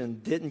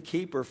reputation didn't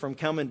keep her from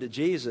coming to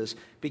Jesus,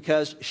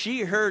 because she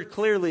heard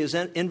clearly his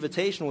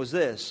invitation was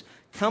this: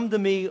 come to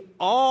me,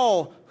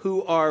 all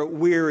who are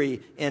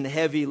weary and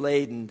heavy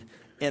laden,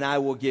 and I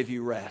will give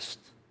you rest.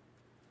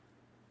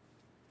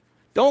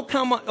 Don't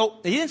come.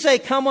 He didn't say,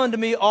 come unto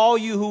me, all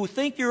you who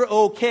think you're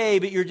okay,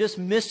 but you're just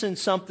missing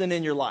something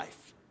in your life.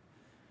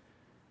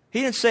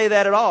 He didn't say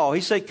that at all.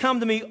 He said, come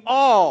to me,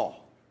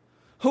 all,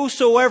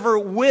 whosoever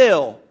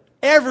will,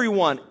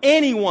 everyone,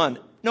 anyone,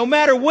 no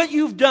matter what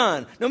you've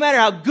done, no matter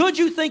how good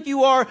you think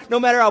you are, no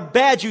matter how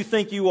bad you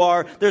think you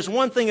are, there's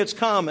one thing that's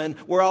common: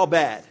 we're all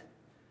bad.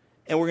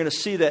 And we're going to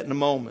see that in a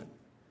moment.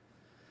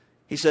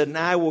 He said, and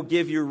I will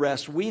give you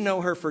rest. We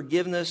know her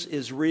forgiveness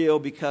is real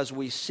because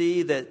we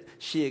see that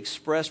she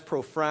expressed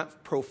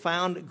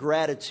profound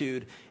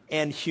gratitude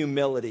and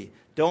humility.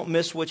 Don't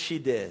miss what she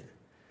did.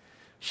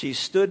 She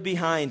stood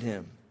behind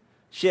him.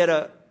 She had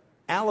an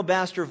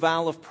alabaster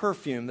vial of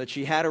perfume that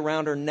she had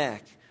around her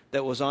neck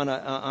that was on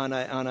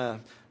a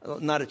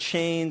not a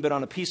chain, but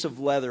on a piece of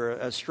leather,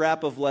 a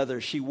strap of leather.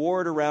 She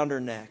wore it around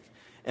her neck.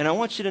 And I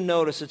want you to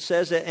notice, it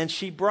says that, and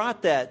she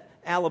brought that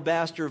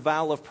alabaster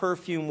vial of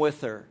perfume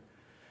with her.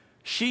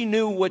 She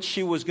knew what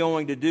she was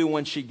going to do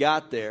when she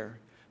got there.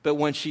 But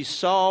when she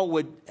saw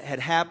what had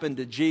happened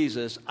to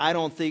Jesus, I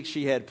don't think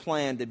she had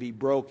planned to be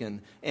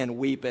broken and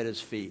weep at his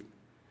feet.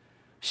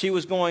 She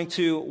was going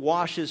to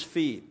wash his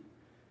feet.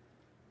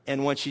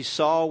 And when she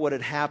saw what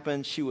had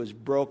happened, she was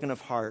broken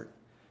of heart.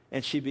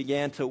 And she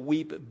began to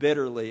weep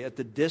bitterly at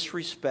the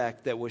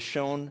disrespect that was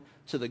shown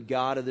to the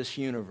God of this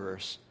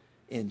universe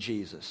in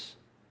Jesus.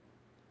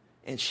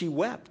 And she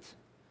wept.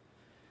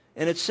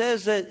 And it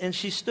says that, and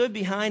she stood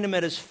behind him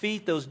at his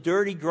feet, those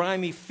dirty,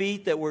 grimy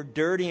feet that were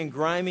dirty and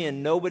grimy,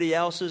 and nobody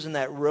else's in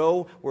that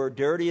row were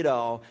dirty at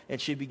all. And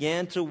she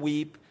began to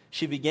weep.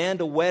 She began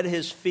to wet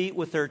his feet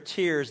with her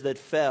tears that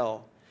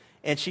fell.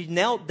 And she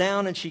knelt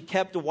down and she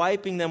kept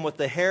wiping them with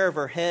the hair of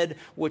her head,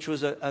 which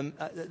was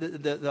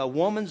the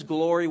woman's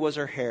glory was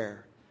her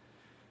hair.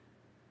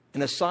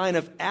 And a sign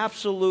of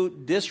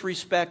absolute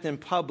disrespect in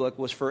public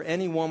was for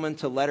any woman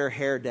to let her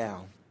hair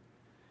down.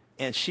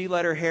 And she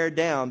let her hair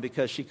down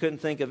because she couldn't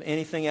think of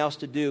anything else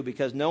to do,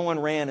 because no one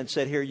ran and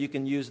said, here, you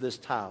can use this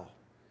towel.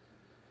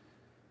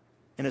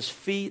 And his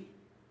feet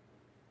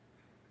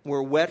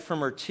were wet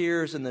from her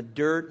tears, and the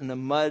dirt and the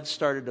mud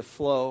started to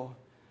flow.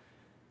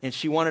 And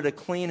she wanted to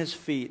clean his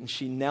feet, and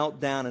she knelt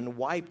down and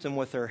wiped them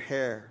with her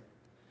hair.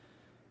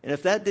 And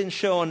if that didn't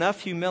show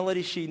enough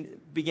humility, she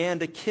began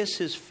to kiss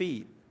his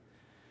feet.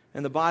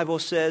 And the Bible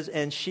says,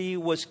 and she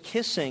was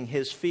kissing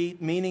his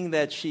feet, meaning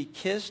that she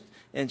kissed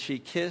and she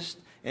kissed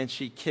and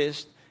she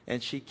kissed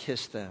and she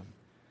kissed them.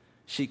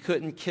 She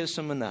couldn't kiss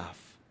them enough.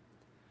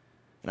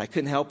 And I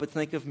couldn't help but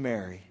think of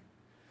Mary,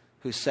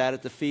 who sat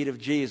at the feet of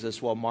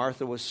Jesus while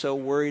Martha was so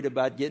worried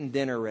about getting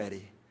dinner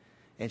ready.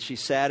 And she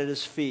sat at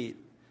his feet,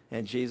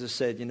 and Jesus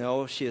said, you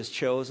know, she has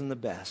chosen the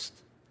best,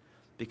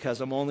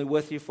 because I'm only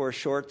with you for a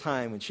short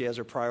time, and she has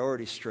her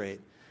priorities straight.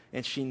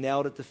 And she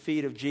knelt at the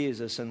feet of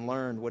Jesus and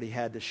learned what he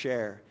had to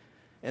share.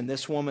 And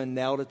this woman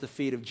knelt at the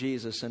feet of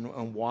Jesus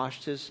and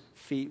washed his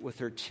feet with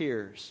her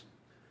tears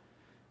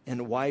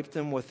and wiped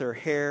them with her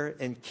hair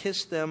and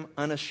kissed them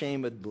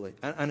unashamedly.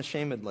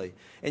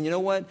 And you know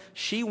what?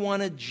 She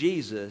wanted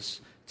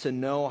Jesus to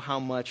know how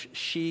much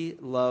she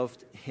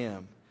loved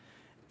him.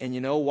 And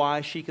you know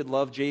why she could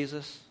love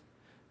Jesus?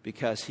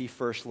 Because he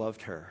first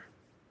loved her.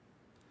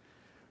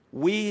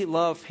 We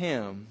love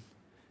him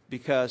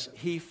because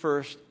he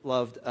first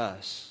loved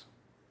us.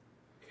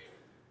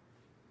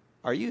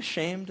 Are you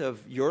ashamed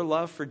of your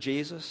love for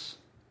Jesus?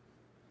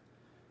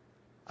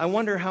 I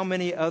wonder how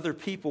many other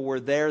people were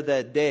there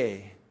that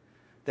day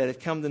that had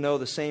come to know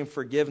the same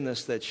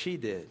forgiveness that she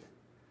did,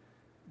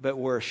 but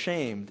were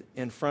ashamed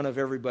in front of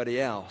everybody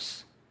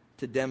else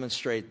to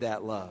demonstrate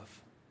that love.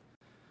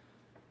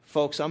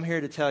 Folks, I'm here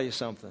to tell you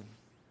something.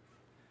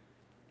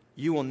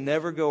 You will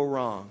never go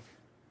wrong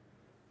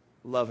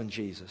loving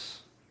Jesus.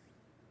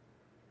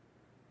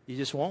 You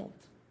just won't.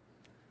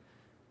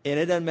 And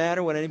it doesn't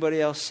matter what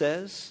anybody else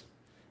says.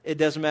 It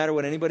doesn't matter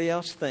what anybody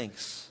else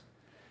thinks.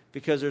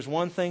 Because there's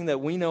one thing that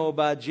we know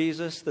about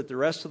Jesus that the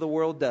rest of the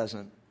world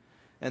doesn't,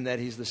 and that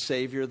he's the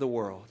Savior of the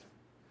world.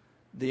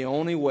 The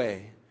only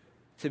way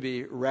to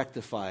be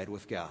rectified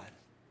with God.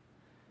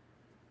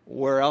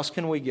 Where else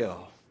can we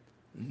go?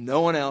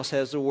 No one else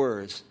has the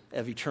words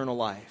of eternal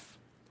life.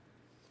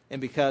 And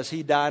because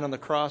he died on the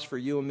cross for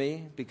you and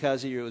me,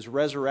 because he was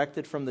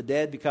resurrected from the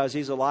dead, because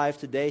he's alive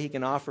today, he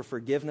can offer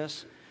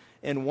forgiveness.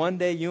 And one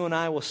day you and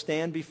I will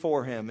stand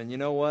before him. And you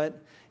know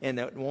what? And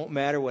it won't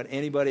matter what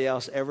anybody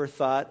else ever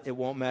thought. It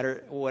won't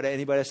matter what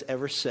anybody else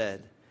ever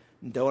said.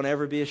 Don't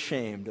ever be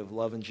ashamed of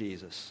loving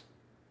Jesus.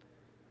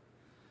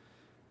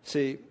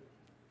 See,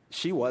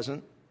 she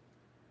wasn't.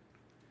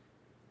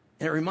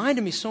 And it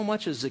reminded me so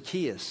much of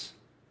Zacchaeus.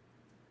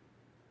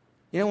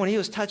 You know, when he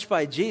was touched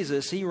by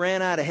Jesus, he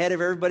ran out ahead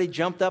of everybody,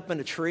 jumped up in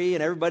a tree,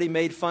 and everybody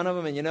made fun of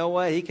him. And you know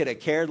what? He could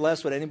have cared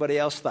less what anybody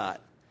else thought.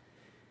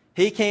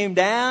 He came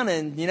down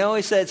and,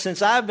 he said,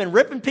 since I've been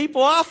ripping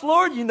people off,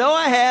 Lord,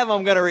 I have.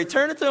 I'm going to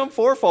return it to them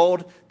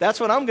fourfold. That's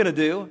what I'm going to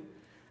do.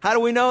 How do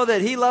we know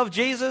that he loved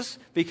Jesus?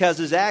 Because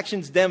his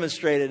actions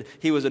demonstrated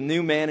he was a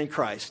new man in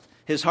Christ.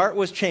 His heart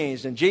was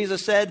changed. And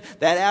Jesus said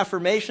that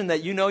affirmation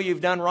that you know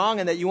you've done wrong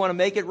and that you want to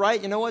make it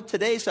right. You know what?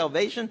 Today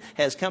salvation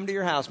has come to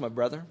your house, my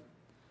brother.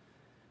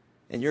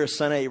 And you're a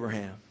son of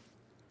Abraham.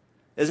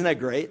 Isn't that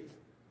great?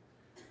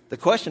 The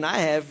question I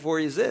have for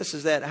you is this,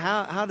 is that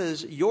how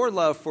does your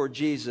love for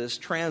Jesus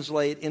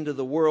translate into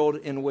the world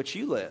in which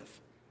you live?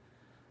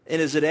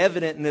 And is it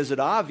evident and is it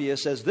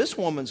obvious as this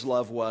woman's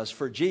love was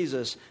for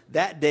Jesus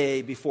that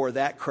day before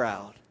that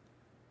crowd?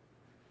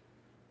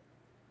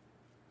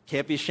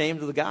 Can't be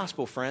ashamed of the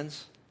gospel,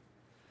 friends.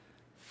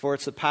 For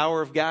it's the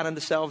power of God unto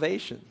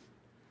salvation.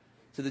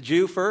 To the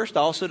Jew first,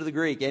 also to the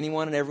Greek,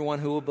 anyone and everyone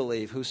who will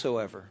believe,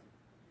 whosoever.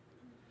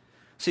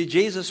 See,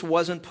 Jesus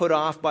wasn't put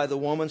off by the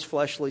woman's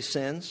fleshly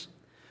sins.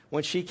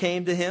 When she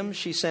came to him,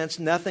 she sensed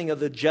nothing of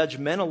the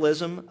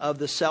judgmentalism of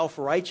the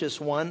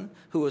self-righteous one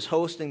who was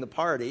hosting the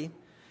party.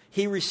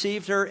 He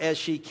received her as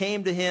she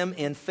came to him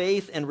in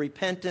faith and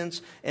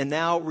repentance, and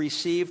now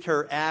received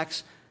her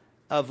acts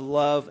of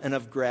love and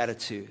of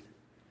gratitude.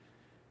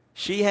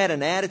 She had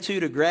an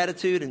attitude of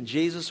gratitude, and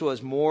Jesus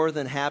was more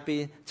than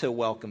happy to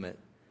welcome it.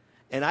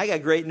 And I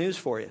got great news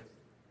for you.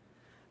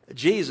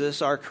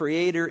 Jesus, our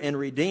Creator and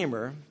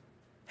Redeemer,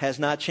 has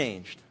not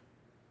changed.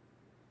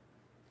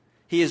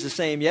 He is the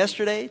same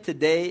yesterday,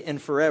 today,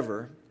 and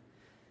forever.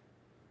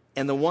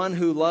 And the one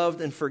who loved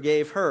and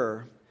forgave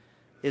her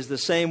is the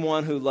same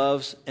one who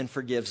loves and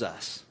forgives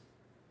us.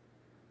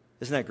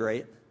 Isn't that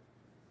great?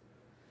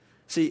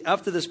 See,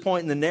 up to this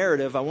point in the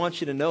narrative, I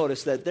want you to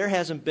notice that there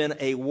hasn't been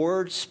a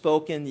word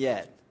spoken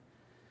yet.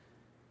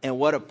 And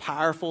what a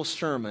powerful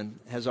sermon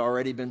has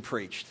already been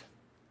preached.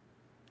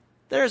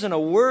 There isn't a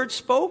word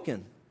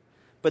spoken.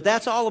 But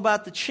that's all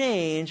about the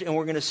change, and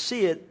we're going to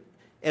see it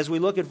as we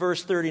look at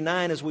verse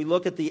 39, as we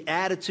look at the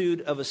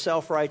attitude of a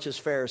self-righteous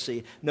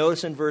Pharisee.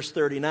 Notice in verse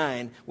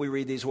 39, we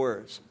read these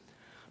words.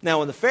 Now,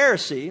 when the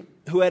Pharisee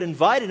who had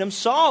invited him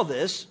saw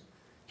this,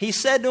 He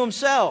said to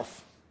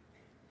himself,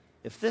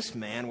 if this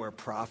man were a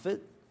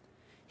prophet,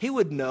 he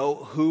would know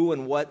who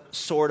and what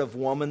sort of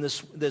woman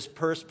this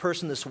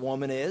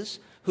woman is,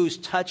 who's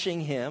touching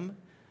him,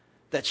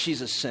 that she's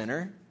a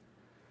sinner.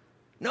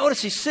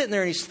 Notice he's sitting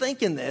there and he's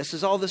thinking this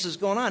as all this is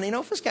going on. You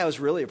know, if this guy was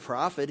really a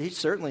prophet, he'd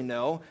certainly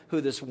know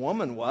who this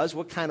woman was,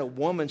 what kind of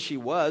woman she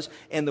was.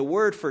 And the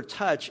word for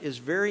touch is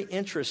very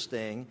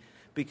interesting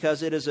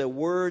because it is a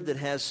word that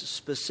has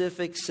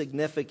specific,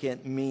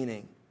 significant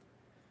meaning.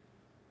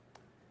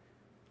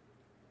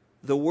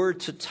 The word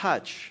to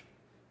touch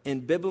in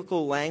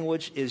biblical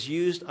language is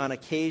used on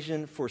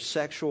occasion for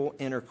sexual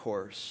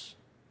intercourse.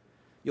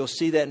 You'll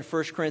see that in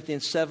 1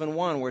 Corinthians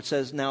 7:1, where it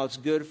says, now it's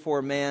good for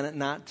a man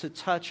not to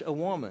touch a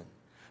woman.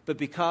 But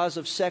because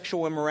of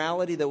sexual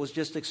immorality that was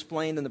just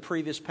explained in the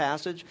previous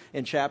passage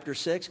in chapter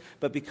 6,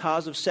 but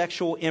because of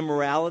sexual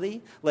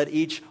immorality, let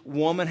each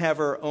woman have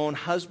her own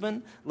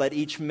husband, let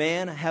each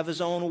man have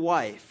his own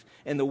wife.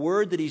 And the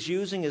word that he's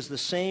using is the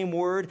same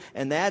word,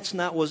 and that's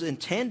not was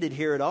intended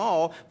here at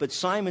all, but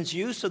Simon's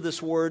use of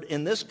this word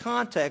in this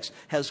context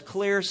has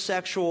clear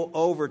sexual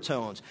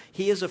overtones.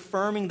 He is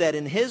affirming that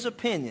in his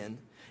opinion,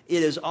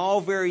 it is all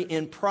very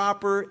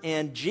improper,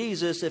 and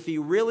Jesus, if he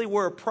really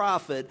were a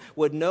prophet,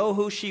 would know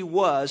who she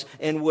was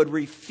and would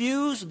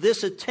refuse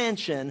this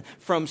attention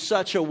from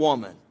such a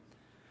woman.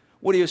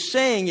 What he was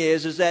saying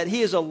is that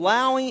he is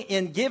allowing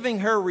and giving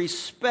her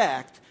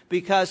respect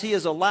because he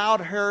has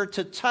allowed her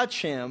to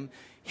touch him.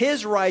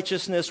 His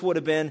righteousness would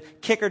have been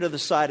kick her to the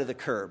side of the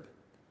curb.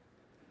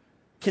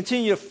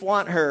 Continue to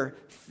flaunt her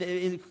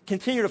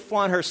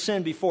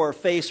sin before her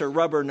face or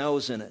rub her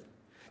nose in it.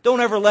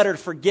 Don't ever let her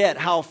forget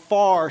how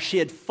far she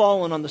had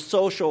fallen on the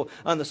social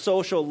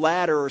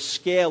ladder or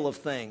scale of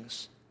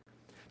things.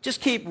 Just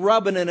keep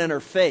rubbing it in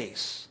her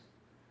face.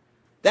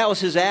 That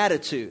was his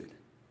attitude.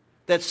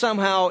 That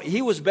somehow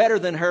he was better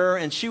than her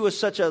and she was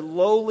such a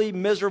lowly,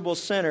 miserable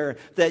sinner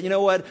that, you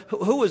know what,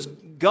 who was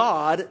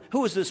God,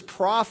 who was this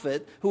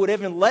prophet who would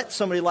even let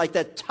somebody like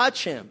that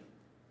touch him?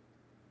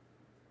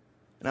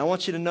 And I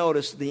want you to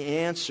notice the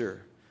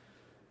answer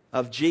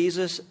of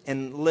Jesus,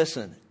 and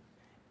listen,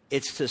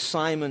 it's to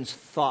Simon's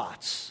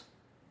thoughts.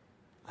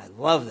 I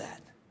love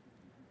that.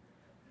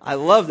 I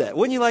love that.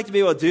 Wouldn't you like to be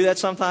able to do that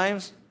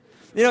sometimes?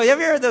 You know, have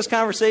you heard those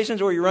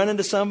conversations where you run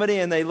into somebody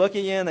and they look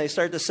at you and they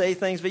start to say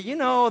things, but you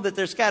know that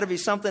there's got to be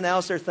something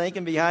else they're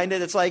thinking behind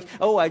it? It's like,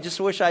 oh, I just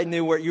wish I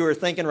knew what you were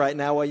thinking right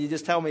now while you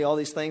just tell me all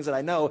these things that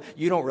I know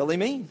you don't really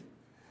mean.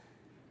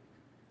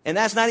 And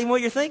that's not even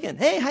what you're thinking.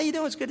 Hey, how you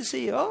doing? It's good to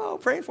see you. Oh,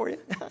 praying for you.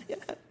 Yeah.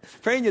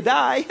 Praying you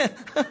die.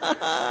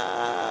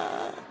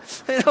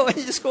 You know, and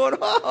you're just going,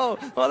 oh,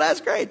 well,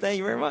 that's great. Thank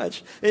you very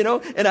much. You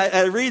know, and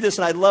I read this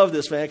and I love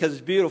this, man, because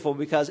it's beautiful,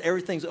 because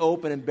everything's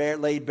open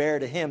and laid bare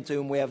to him, to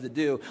whom we have to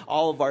do.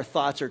 All of our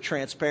thoughts are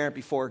transparent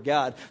before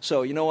God.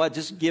 So, you know what?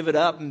 Just give it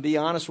up and be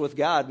honest with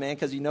God, man,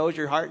 because he knows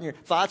your heart and your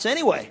thoughts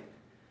anyway.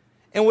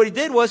 And what he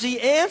did was he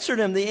answered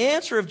him. The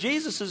answer of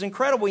Jesus is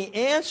incredible. He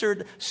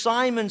answered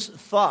Simon's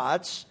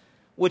thoughts,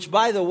 which,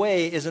 by the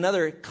way, is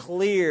another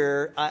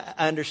clear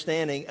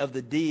understanding of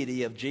the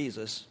deity of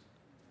Jesus.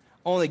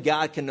 Only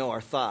God can know our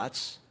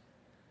thoughts,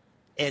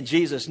 and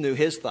Jesus knew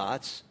his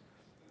thoughts,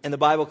 and the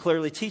Bible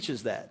clearly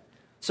teaches that.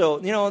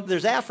 So, you know,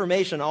 there's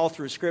affirmation all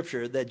through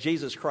Scripture that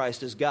Jesus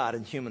Christ is God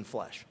in human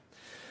flesh.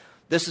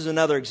 This is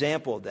another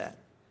example of that.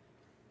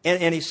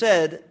 And he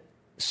said,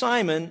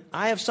 Simon,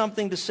 I have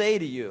something to say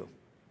to you.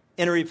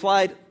 And he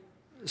replied,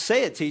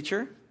 say it,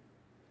 teacher.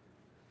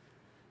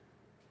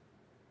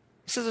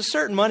 He says, a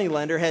certain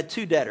moneylender had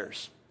two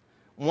debtors.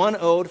 One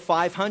owed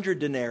 500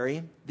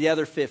 denarii, the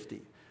other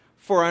 50.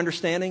 For our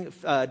understanding,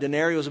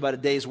 denarii was about a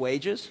day's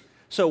wages.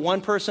 So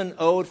one person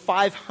owed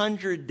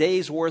 500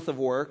 days worth of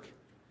work,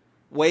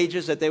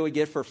 wages that they would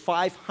get for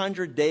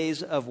 500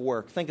 days of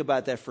work. Think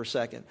about that for a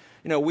second.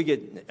 You know, we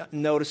get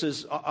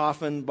notices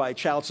often by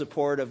child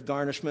support of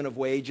garnishment of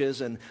wages,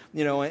 and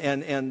you know,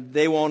 and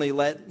they will only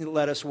let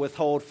us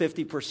withhold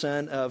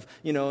 50% of,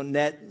 you know,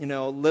 net, you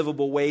know,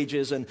 livable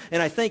wages. And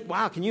I think,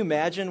 wow, can you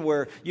imagine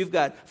where you've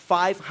got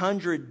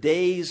 500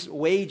 days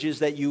wages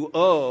that you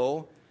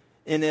owe?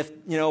 And if,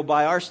 you know,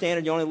 by our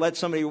standard, you only let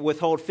somebody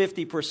withhold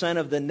 50%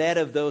 of the net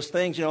of those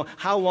things, you know,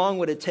 how long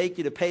would it take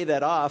you to pay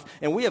that off?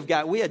 And we had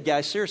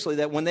guys, seriously,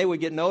 that when they would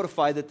get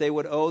notified that they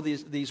would owe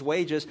these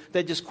wages,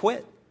 they'd just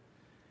quit.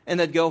 And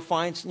they'd go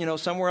find, you know,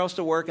 somewhere else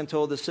to work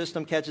until the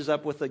system catches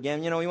up with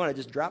again. You know, you want to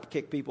just drop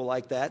kick people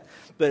like that.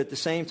 But at the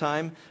same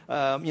time,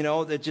 you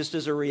know, that just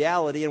is a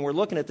reality. And we're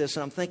looking at this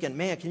and I'm thinking,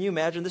 man, can you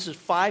imagine? This is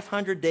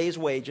 500 days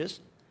wages.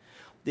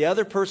 The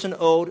other person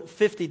owed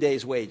 50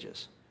 days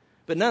wages.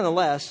 But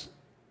nonetheless,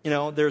 you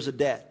know, there's a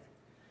debt.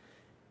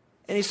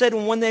 And he said,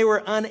 when they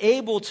were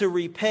unable to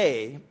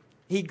repay,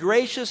 he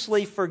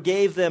graciously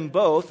forgave them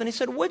both. And he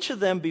said, which of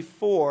them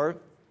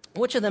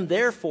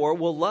therefore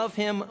will love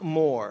him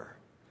more?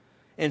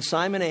 And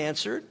Simon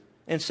answered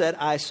and said,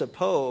 I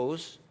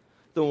suppose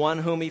the one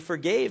whom he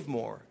forgave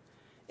more.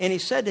 And he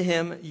said to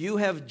him, you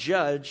have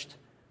judged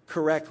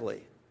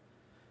correctly.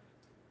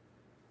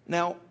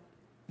 Now,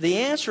 the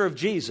answer of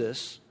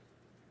Jesus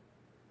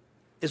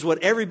is what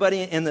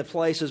everybody in the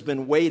place has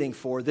been waiting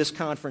for, this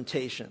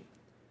confrontation.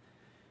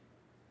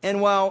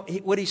 And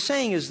what he's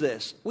saying is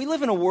this: we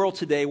live in a world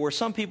today where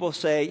some people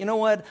say, you know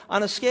what,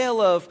 on a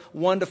scale of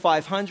 1 to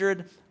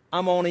 500,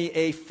 I'm only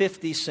a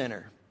 50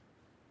 sinner.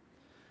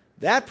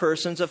 That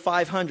person's a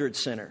 500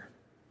 sinner.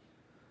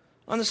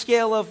 On the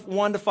scale of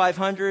 1 to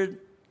 500,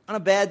 on a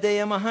bad day,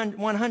 I'm a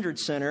 100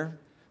 sinner.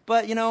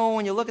 But,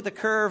 when you look at the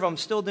curve, I'm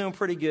still doing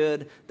pretty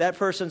good. That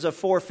person's a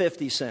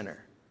 450 sinner.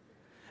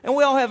 And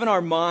we all have in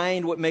our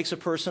mind what makes a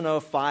person a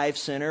 5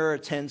 sinner, or a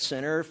 10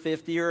 sinner, or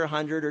 50, or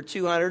 100, or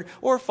 200,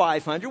 or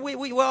 500.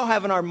 We all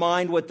have in our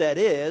mind what that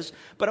is.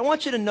 But I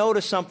want you to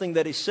notice something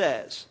that he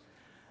says.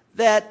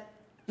 That,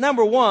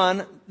 number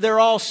one, they're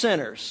all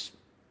sinners.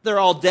 They're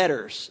all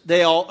debtors.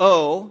 They all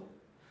owe.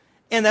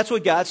 And that's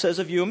what God says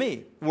of you and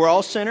me. We're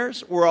all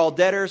sinners. We're all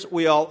debtors.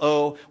 We all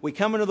owe. We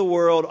come into the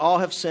world. All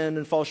have sinned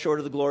and fall short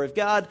of the glory of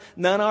God.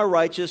 None are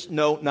righteous.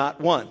 No, not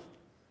one.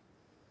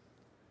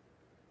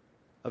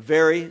 A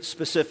very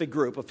specific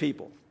group of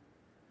people.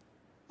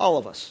 All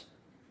of us.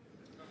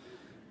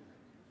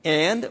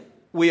 And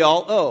we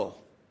all owe.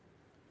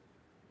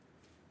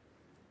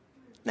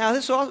 Now,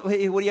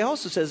 what he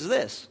also says is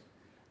this: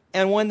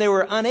 and when they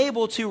were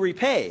unable to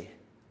repay,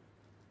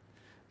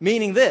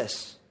 meaning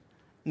this,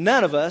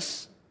 none of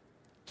us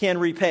can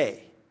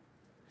repay.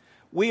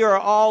 We are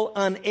all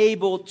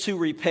unable to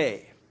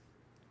repay.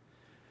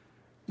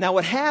 Now,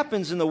 what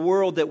happens in the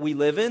world that we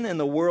live in,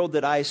 the world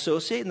that I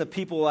associate, and the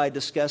people I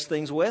discuss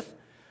things with,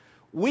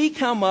 we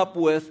come up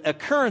with a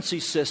currency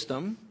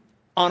system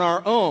on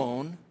our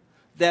own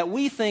that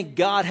we think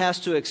God has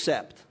to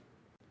accept.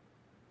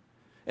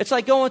 It's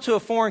like going to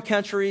a foreign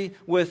country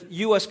with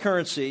U.S.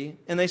 currency,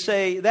 and they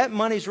say, that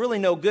money's really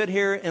no good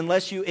here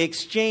unless you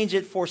exchange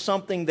it for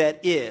something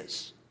that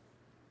is.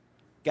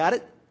 Got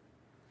it?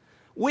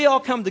 We all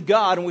come to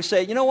God and we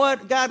say, you know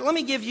what, God, let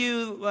me give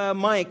you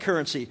my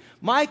currency.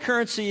 My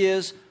currency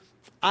is,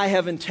 I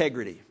have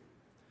integrity.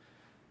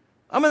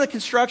 I'm in the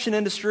construction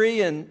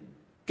industry, and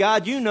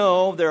God,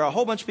 there are a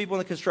whole bunch of people in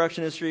the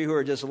construction industry who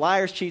are just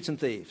liars, cheats, and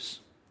thieves.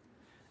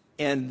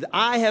 And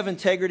I have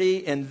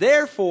integrity, and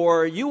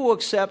therefore you will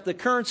accept the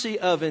currency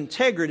of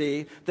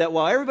integrity, that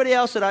while everybody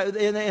else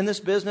in this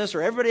business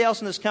or everybody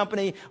else in this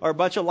company are a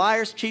bunch of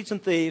liars, cheats,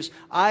 and thieves,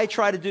 I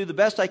try to do the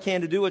best I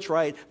can to do what's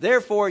right.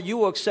 Therefore, you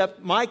will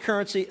accept my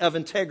currency of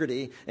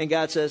integrity. And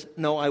God says,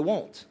 no, I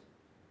won't.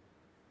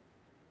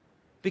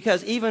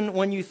 Because even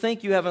when you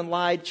think you haven't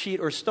lied,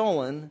 cheated, or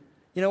stolen,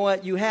 you know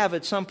what? You have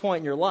at some point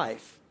in your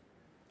life.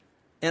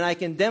 And I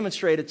can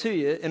demonstrate it to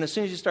you. And as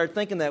soon as you start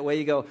thinking that way,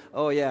 you go,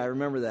 oh yeah, I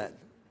remember that.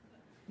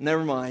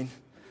 Never mind.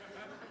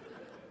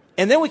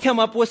 And then we come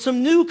up with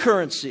some new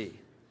currency.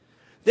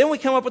 Then we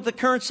come up with the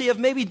currency of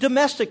maybe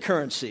domestic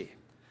currency.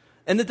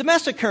 And the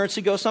domestic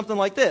currency goes something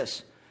like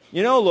this.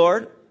 You know,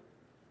 Lord,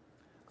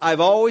 I've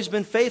always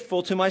been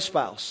faithful to my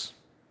spouse.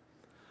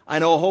 I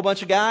know a whole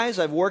bunch of guys.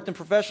 I've worked in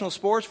professional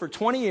sports for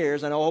 20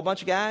 years. I know a whole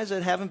bunch of guys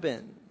that haven't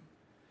been.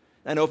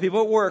 I know people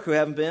at work who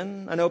haven't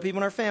been. I know people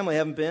in our family who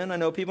haven't been. I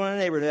know people in our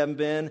neighborhood who haven't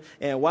been.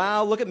 And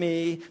wow, look at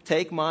me,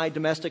 take my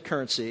domestic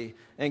currency.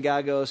 And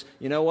God goes,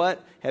 you know what?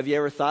 Have you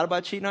ever thought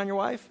about cheating on your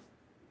wife?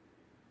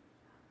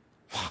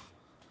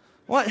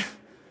 What?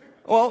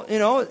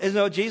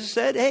 Well, Jesus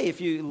said, hey, if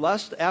you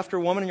lust after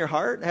a woman in your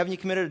heart, haven't you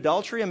committed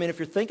adultery? I mean, if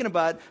you're thinking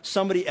about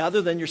somebody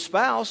other than your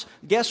spouse,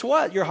 guess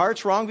what? Your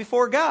heart's wrong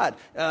before God.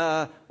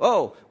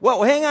 Well,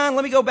 hang on.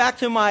 Let me go back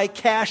to my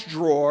cash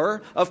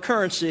drawer of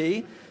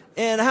currency.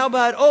 And how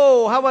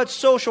about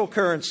social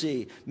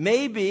currency?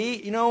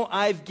 Maybe,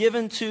 I've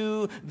given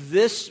to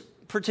this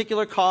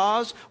particular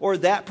cause or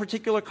that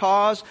particular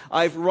cause.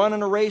 I've run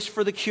in a race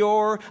for the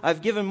cure.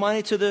 I've given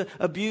money to the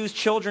abused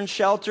children's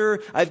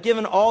shelter. I've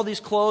given all these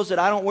clothes that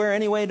I don't wear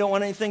anyway, don't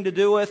want anything to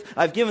do with.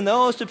 I've given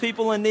those to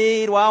people in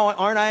need. Wow,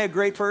 aren't I a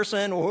great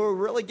person? We're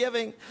really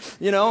giving,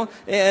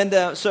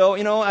 And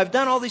so, I've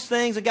done all these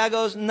things. And God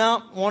goes,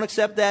 no, won't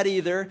accept that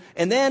either.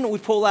 And then we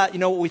pull out,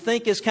 what we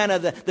think is kind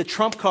of the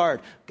trump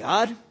card.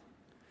 God,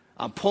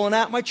 I'm pulling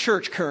out my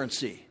church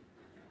currency.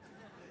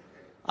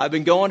 I've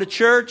been going to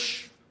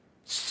church,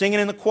 singing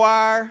in the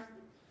choir,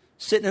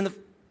 sitting in the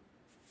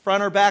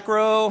front or back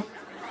row,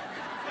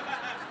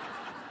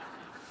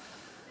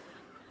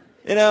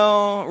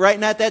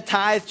 writing out that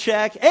tithe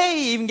check.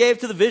 Hey, even gave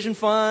to the Vision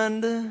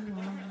Fund.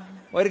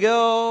 Way to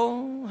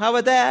go. How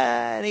about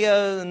that? And he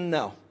goes,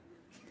 no.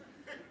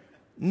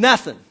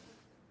 Nothing.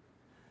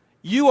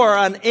 You are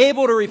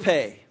unable to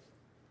repay.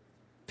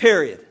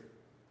 Period.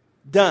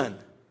 Done.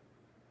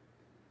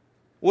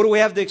 What do we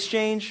have to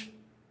exchange?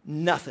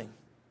 Nothing.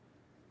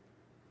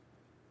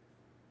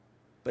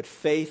 But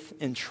faith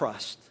and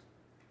trust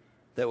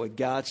that what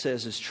God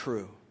says is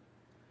true.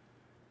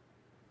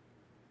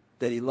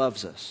 That He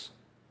loves us.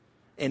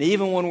 And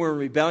even when we're in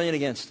rebellion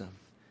against Him,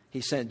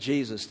 He sent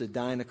Jesus to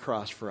die on the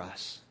cross for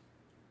us.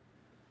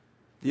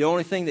 The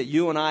only thing that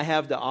you and I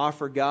have to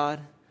offer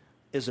God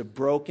is a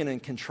broken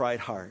and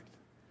contrite heart,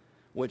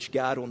 which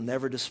God will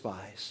never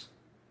despise.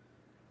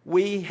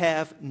 We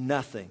have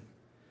nothing.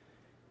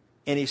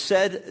 And he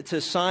said to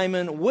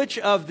Simon, which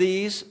of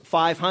these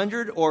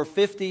 500 or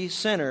 50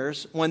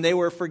 sinners, when they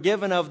were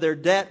forgiven of their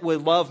debt,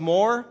 would love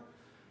more?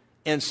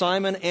 And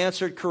Simon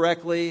answered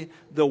correctly,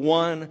 the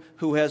one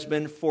who has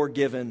been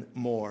forgiven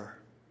more.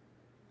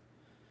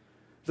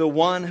 The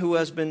one who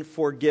has been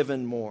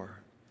forgiven more.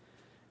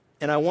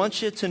 And I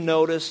want you to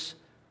notice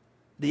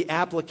the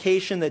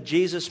application that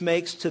Jesus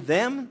makes to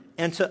them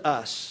and to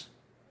us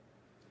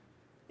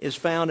is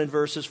found in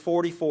verses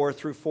 44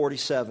 through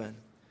 47.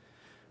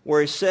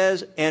 Where he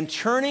says, and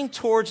turning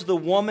towards the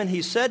woman,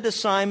 he said to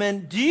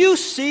Simon, do you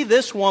see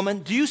this woman?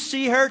 Do you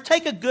see her?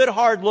 Take a good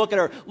hard look at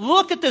her.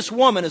 Look at this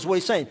woman is what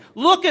he's saying.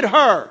 Look at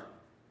her.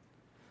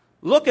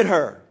 Look at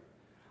her.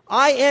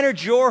 I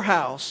entered your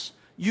house.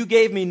 You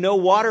gave me no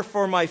water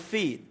for my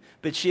feet,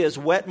 but she has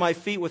wet my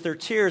feet with her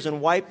tears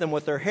and wiped them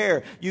with her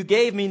hair. You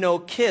gave me no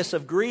kiss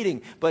of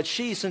greeting, but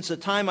she, since the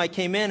time I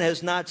came in,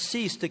 has not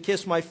ceased to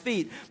kiss my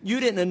feet. You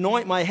didn't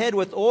anoint my head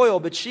with oil,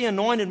 but she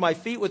anointed my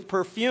feet with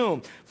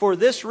perfume. For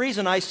this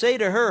reason I say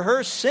to her,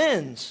 her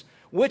sins,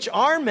 which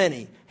are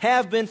many,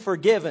 have been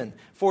forgiven.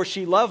 For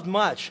she loved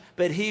much,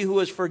 but he who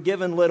is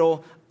forgiven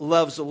little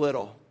loves a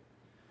little.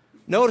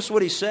 Notice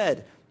what he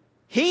said.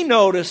 He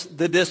noticed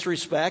the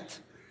disrespect.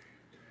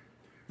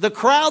 The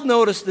crowd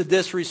noticed the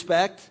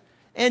disrespect.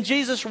 And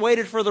Jesus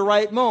waited for the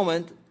right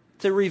moment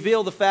to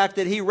reveal the fact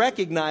that he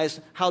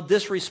recognized how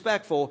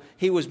disrespectful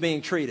he was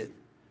being treated.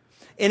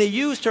 And he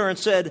used her and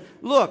said,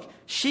 look,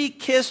 she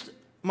kissed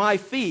my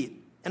feet.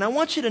 And I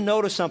want you to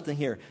notice something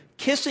here.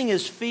 Kissing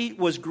his feet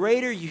was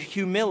greater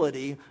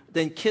humility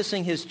than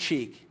kissing his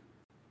cheek.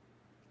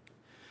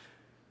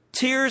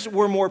 Tears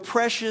were more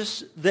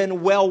precious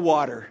than well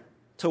water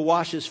to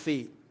wash his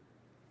feet.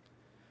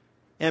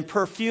 And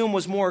perfume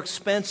was more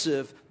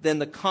expensive than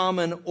the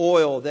common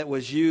oil that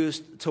was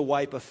used to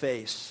wipe a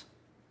face.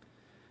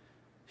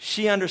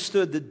 She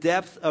understood the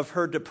depth of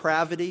her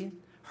depravity,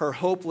 her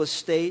hopeless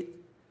state,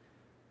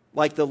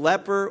 like the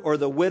leper or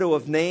the widow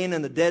of Nain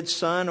and the dead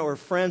son, or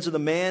friends of the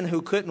man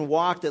who couldn't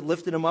walk that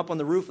lifted him up on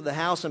the roof of the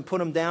house and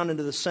put him down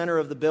into the center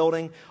of the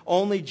building.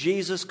 Only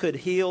Jesus could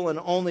heal and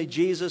only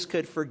Jesus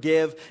could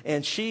forgive.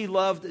 And she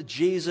loved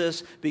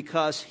Jesus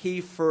because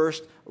he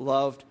first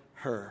loved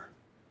her.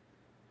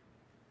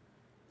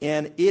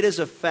 And it is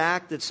a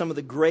fact that some of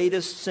the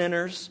greatest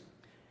sinners,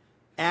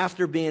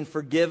 after being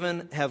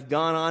forgiven, have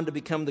gone on to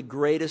become the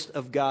greatest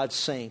of God's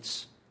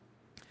saints.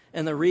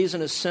 And the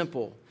reason is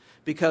simple,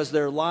 because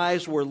their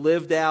lives were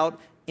lived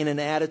out in an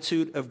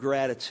attitude of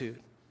gratitude.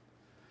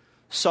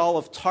 Saul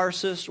of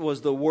Tarsus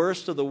was the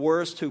worst of the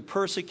worst, who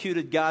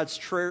persecuted God's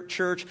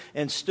church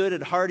and stood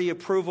at hearty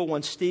approval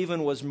when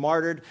Stephen was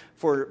martyred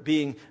for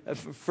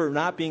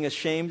not being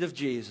ashamed of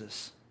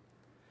Jesus.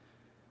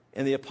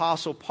 And the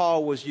Apostle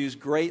Paul was used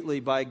greatly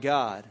by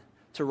God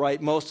to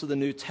write most of the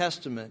New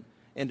Testament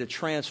and to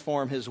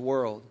transform his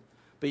world.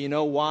 But you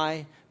know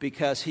why?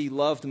 Because he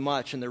loved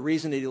much. And the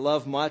reason that he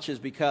loved much is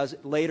because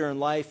later in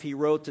life he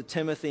wrote to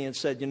Timothy and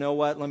said, you know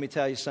what? Let me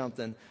tell you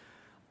something.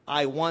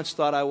 I once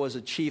thought I was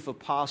a chief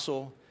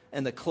apostle,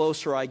 and the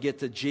closer I get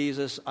to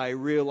Jesus, I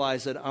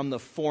realize that I'm the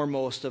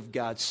foremost of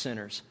God's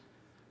sinners.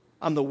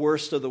 I'm the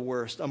worst of the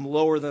worst. I'm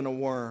lower than a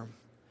worm.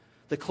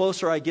 The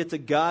closer I get to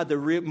God,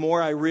 the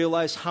more I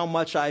realize how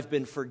much I've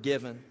been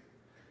forgiven.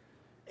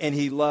 And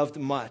he loved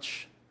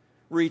much.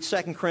 Read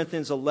 2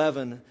 Corinthians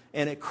 11,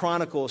 and it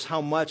chronicles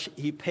how much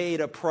he paid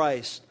a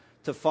price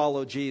to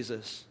follow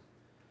Jesus.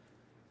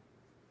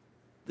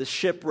 The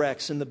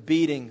shipwrecks and the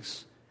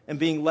beatings and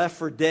being left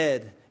for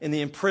dead and the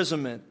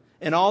imprisonment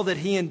and all that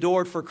he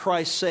endured for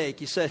Christ's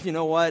sake. He said, you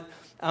know what?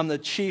 I'm the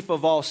chief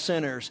of all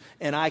sinners,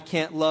 and I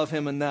can't love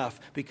him enough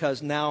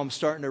because now I'm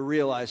starting to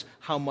realize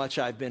how much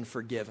I've been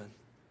forgiven.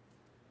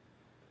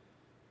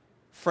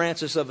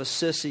 Francis of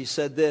Assisi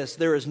said this,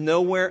 there is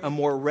nowhere a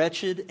more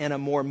wretched and a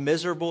more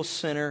miserable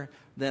sinner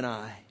than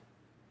I.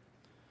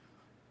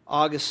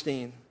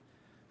 Augustine,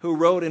 who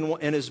wrote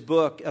in his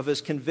book of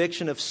his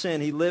conviction of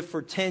sin, he lived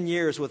for 10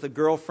 years with a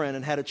girlfriend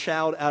and had a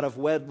child out of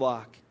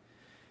wedlock.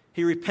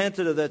 He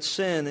repented of that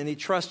sin and he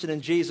trusted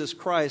in Jesus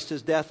Christ,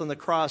 his death on the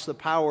cross, the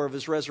power of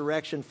his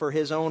resurrection for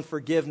his own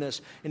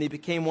forgiveness, and he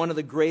became one of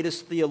the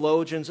greatest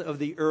theologians of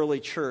the early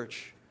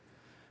church.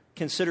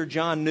 Consider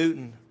John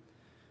Newton,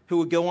 who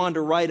would go on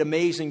to write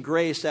Amazing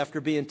Grace after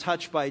being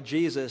touched by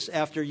Jesus,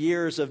 after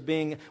years of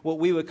being what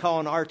we would call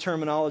in our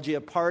terminology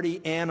a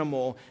party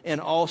animal and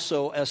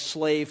also a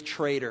slave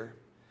trader.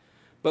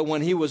 But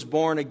when he was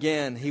born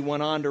again, he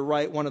went on to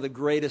write one of the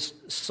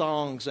greatest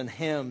songs and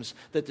hymns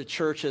that the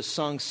church has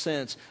sung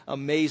since,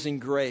 Amazing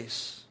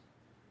Grace.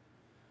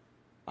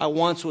 I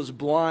once was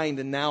blind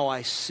and now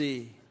I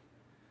see.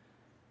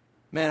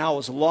 Man, I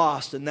was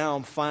lost and now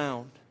I'm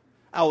found.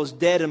 I was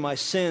dead in my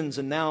sins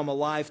and now I'm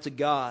alive to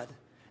God.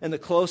 And the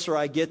closer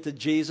I get to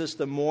Jesus,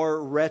 the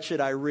more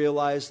wretched I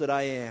realize that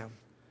I am.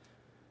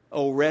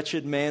 Oh,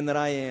 wretched man that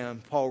I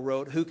am, Paul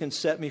wrote, who can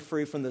set me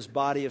free from this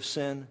body of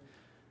sin?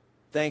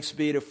 Thanks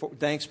be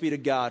to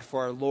God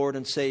for our Lord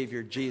and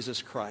Savior,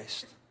 Jesus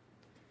Christ.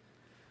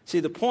 See,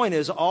 the point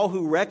is, all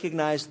who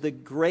recognize their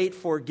great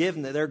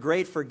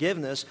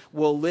forgiveness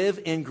will live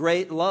in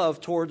great love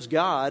towards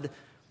God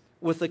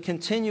with a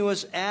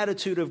continuous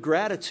attitude of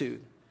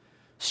gratitude,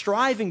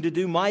 striving to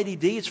do mighty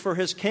deeds for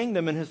His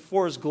kingdom and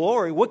for His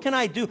glory. What can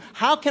I do?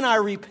 How can I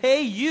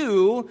repay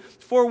you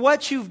for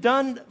what you've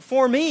done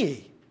for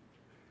me?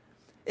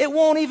 It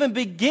won't even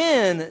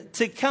begin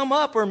to come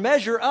up or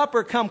measure up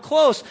or come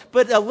close,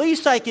 but the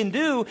least I can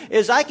do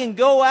is I can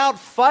go out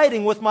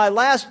fighting with my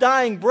last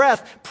dying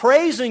breath,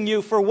 praising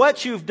you for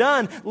what you've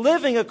done,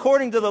 living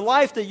according to the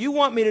life that you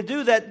want me to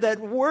do, that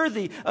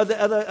worthy of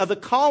the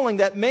calling,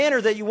 that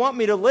manner that you want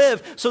me to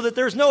live, so that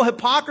there's no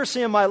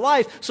hypocrisy in my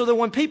life, so that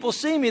when people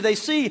see me, they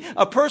see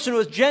a person who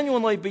is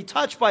genuinely be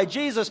touched by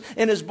Jesus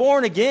and is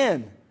born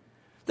again.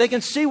 They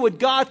can see what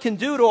God can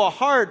do to a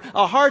heart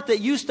that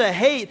used to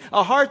hate,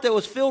 a heart that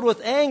was filled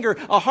with anger,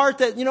 a heart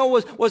that,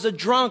 was a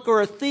drunk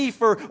or a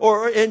thief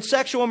or in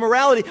sexual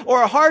immorality,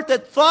 or a heart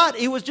that thought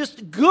he was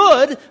just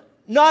good,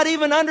 not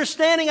even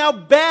understanding how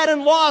bad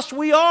and lost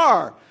we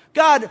are.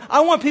 God,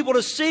 I want people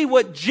to see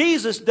what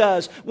Jesus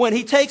does when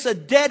He takes a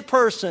dead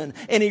person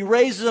and He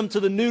raises them to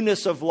the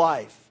newness of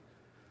life.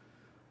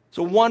 It's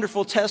a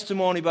wonderful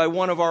testimony by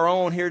one of our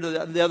own here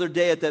the other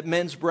day at that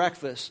men's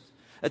breakfast.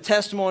 A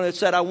testimony that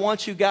said, I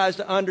want you guys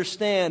to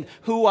understand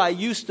who I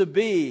used to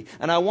be,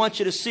 and I want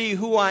you to see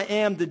who I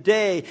am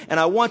today, and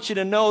I want you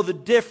to know the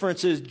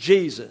difference is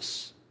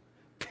Jesus.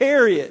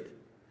 Period.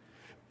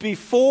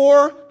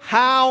 Before,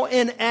 how,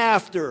 and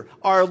after,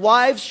 our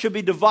lives should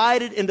be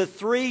divided into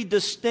three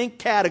distinct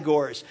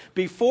categories.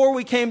 Before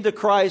we came to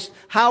Christ,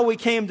 how we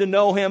came to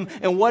know Him,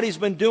 and what He's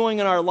been doing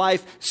in our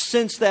life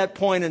since that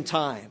point in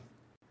time.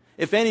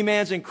 If any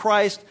man's in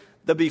Christ,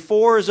 the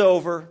before is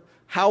over.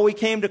 How we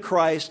came to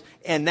Christ,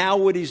 and now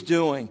what He's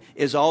doing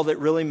is all that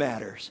really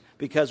matters.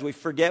 Because we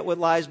forget what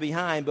lies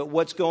behind, but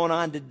what's going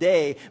on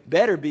today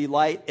better be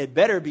light, it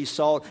better be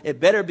salt,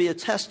 it better be a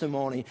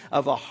testimony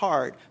of a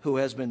heart who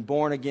has been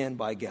born again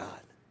by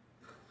God.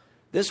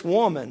 This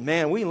woman,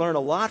 man, we learn a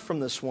lot from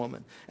this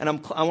woman. And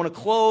I want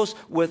to close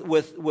with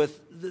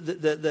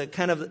the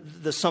kind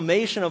of the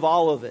summation of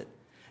all of it.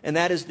 And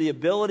that is the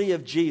ability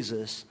of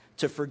Jesus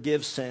to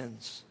forgive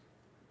sins.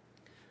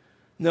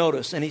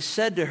 Notice, and He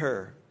said to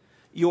her,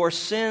 your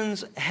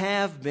sins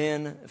have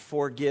been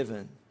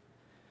forgiven.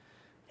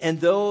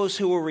 And those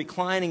who were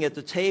reclining at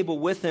the table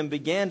with Him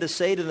began to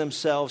say to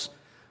themselves,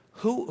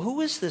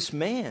 Who is this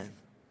man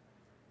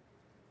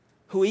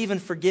who even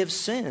forgives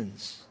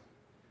sins?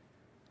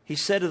 He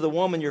said to the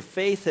woman, your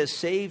faith has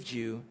saved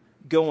you.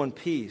 Go in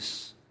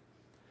peace.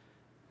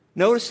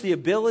 Notice the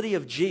ability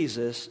of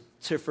Jesus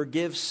to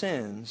forgive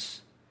sins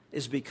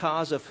is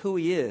because of who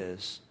He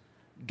is,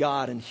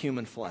 God in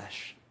human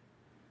flesh.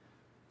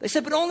 They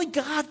said, but only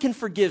God can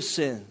forgive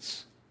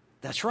sins.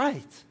 That's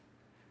right.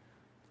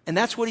 And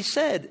that's what He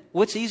said.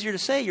 What's easier to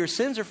say, your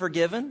sins are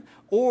forgiven,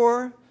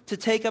 or to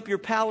take up your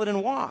pallet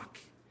and walk?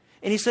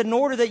 And He said, in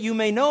order that you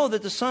may know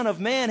that the Son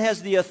of Man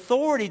has the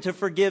authority to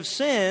forgive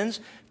sins,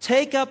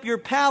 take up your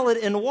pallet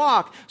and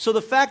walk. So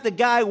the fact the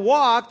guy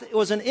walked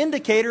was an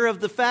indicator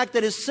of the fact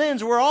that his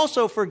sins were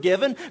also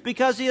forgiven,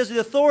 because he has the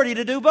authority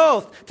to do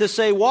both. To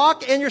say,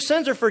 walk and your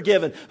sins are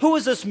forgiven. Who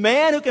is this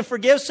man who can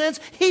forgive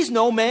sins? He's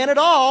no man at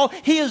all.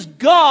 He is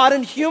God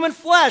in human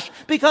flesh,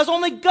 because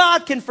only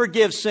God can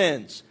forgive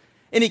sins.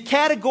 And He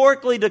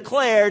categorically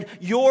declared,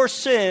 your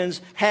sins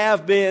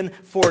have been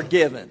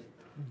forgiven.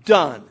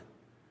 Done.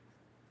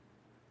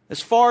 As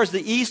far as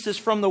the east is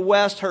from the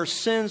west, her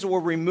sins were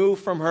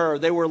removed from her.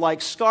 They were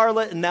like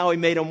scarlet, and now He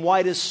made them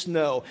white as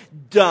snow.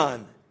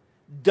 Done.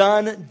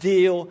 Done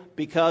deal,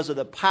 because of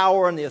the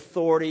power and the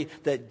authority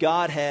that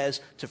God has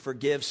to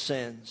forgive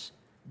sins.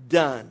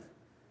 Done.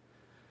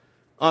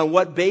 On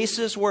what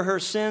basis were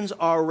her sins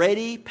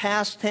already,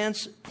 past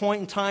tense,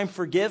 point in time,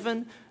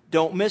 forgiven?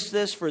 Don't miss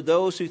this. For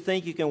those who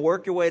think you can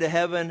work your way to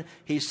heaven,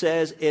 He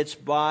says it's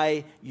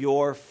by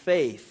your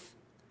faith.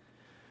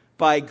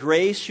 By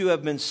grace you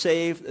have been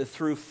saved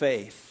through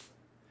faith.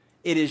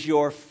 It is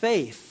your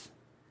faith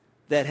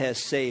that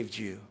has saved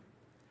you.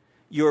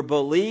 Your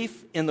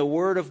belief in the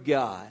Word of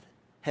God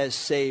has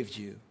saved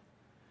you.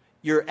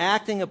 You're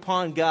acting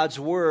upon God's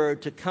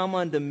Word to come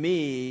unto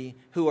me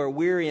who are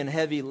weary and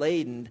heavy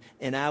laden,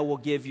 and I will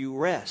give you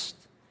rest.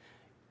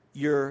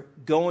 You're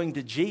going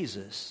to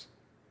Jesus.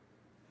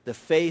 The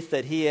faith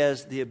that He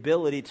has the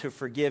ability to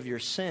forgive your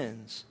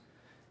sins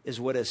is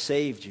what has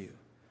saved you.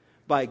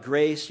 By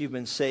grace, you've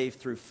been saved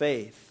through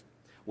faith.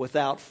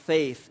 Without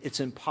faith,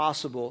 it's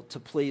impossible to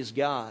please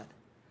God.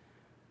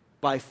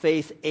 By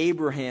faith,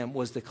 Abraham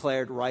was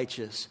declared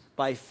righteous.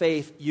 By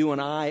faith, you and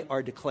I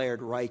are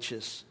declared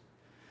righteous.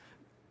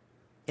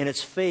 And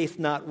it's faith,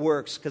 not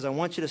works, because I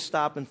want you to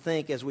stop and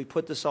think as we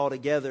put this all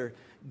together.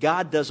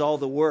 God does all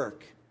the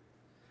work.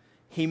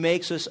 He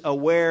makes us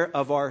aware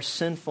of our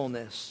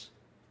sinfulness.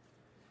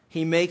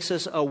 He makes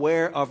us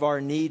aware of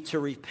our need to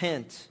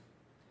repent.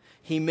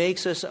 He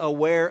makes us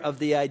aware of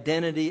the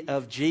identity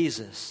of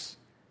Jesus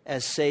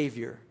as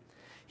Savior.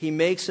 He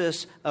makes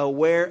us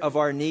aware of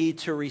our need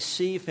to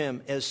receive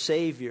Him as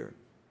Savior.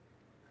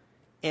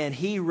 and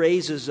He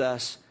raises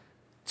us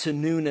to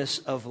newness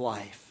of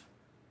life.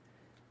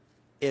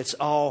 It's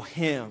all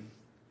Him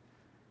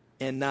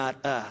and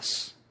not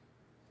us.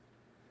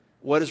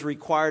 What is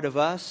required of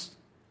us?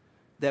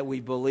 That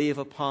we believe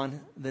upon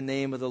the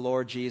name of the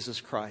Lord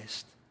Jesus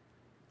Christ,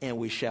 and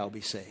we shall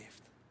be saved.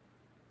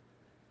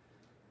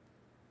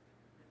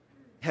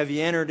 Have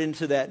you entered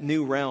into that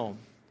new realm?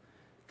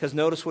 Because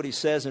notice what He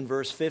says in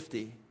verse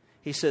 50.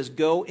 He says,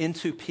 go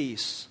into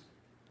peace.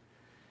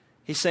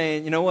 He's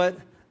saying, you know what?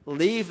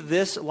 Leave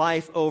this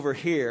life over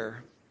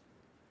here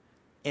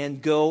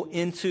and go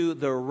into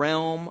the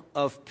realm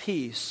of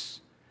peace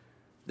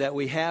that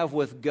we have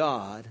with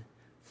God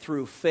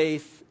through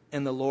faith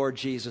in the Lord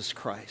Jesus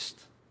Christ.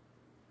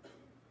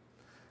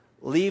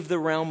 Leave the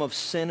realm of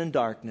sin and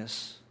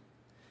darkness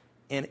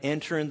and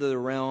enter into the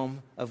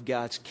realm of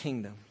God's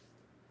kingdom,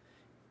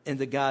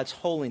 into God's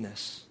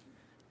holiness,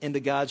 into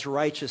God's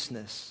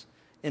righteousness,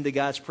 into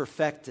God's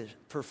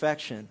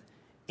perfection,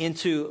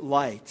 into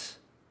light.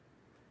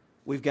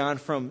 We've gone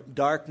from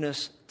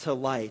darkness to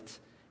light.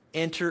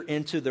 Enter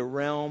into the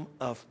realm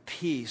of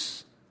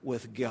peace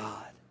with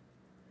God.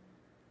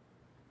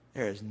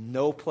 There is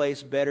no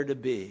place better to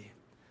be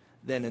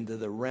than into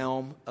the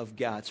realm of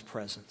God's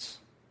presence.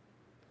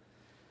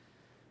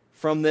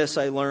 From this,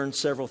 I learned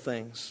several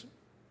things.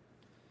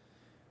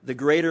 The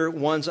greater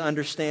one's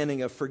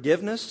understanding of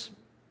forgiveness,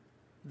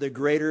 the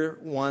greater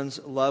one's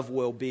love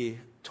will be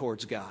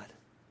towards God.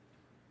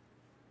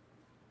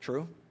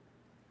 True?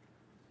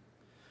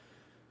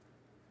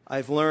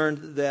 I've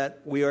learned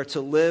that we are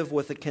to live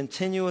with a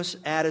continuous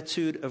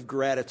attitude of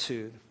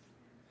gratitude.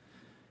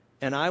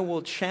 And I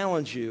will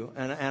challenge you,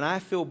 and I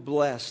feel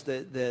blessed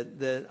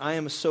that I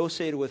am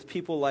associated with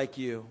people like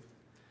you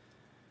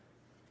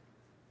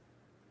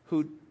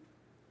who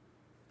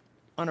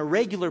on a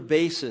regular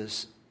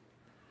basis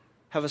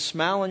have a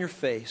smile on your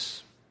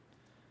face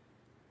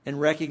and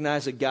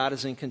recognize that God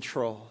is in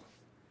control.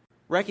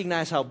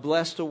 Recognize how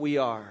blessed we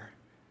are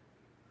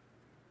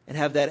and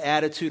have that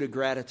attitude of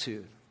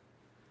gratitude.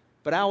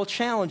 But I will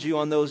challenge you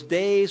on those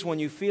days when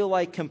you feel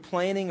like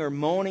complaining or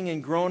moaning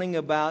and groaning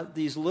about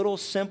these little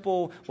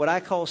simple, what I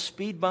call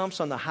speed bumps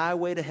on the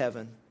highway to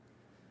heaven,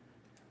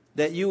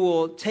 that you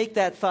will take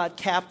that thought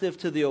captive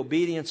to the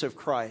obedience of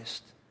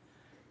Christ.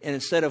 And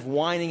instead of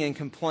whining and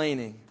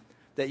complaining,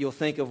 that you'll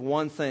think of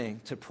one thing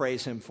to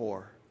praise Him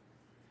for.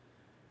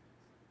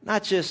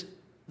 Not just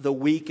the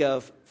week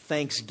of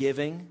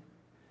Thanksgiving,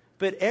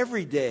 but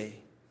every day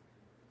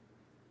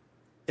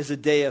is a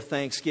day of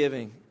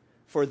thanksgiving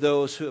for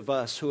those of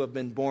us who have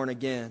been born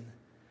again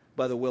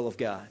by the will of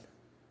God.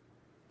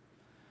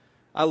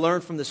 I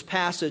learned from this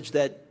passage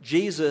that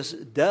Jesus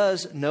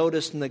does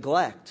notice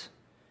neglect,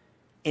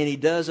 and He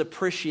does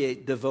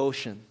appreciate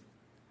devotion.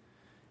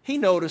 He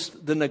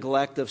noticed the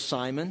neglect of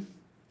Simon.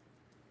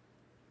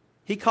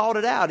 He called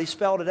it out. He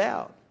spelled it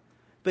out.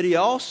 But He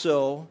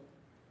also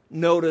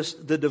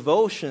noticed the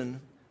devotion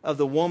of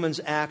the woman's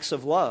acts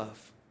of love.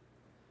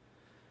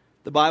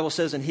 The Bible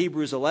says in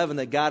Hebrews 11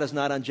 that God is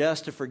not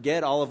unjust to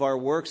forget all of our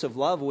works of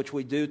love which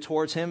we do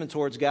towards Him and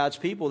towards God's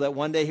people, that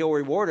one day He'll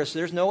reward us.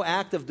 There's no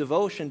act of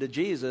devotion to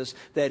Jesus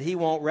that He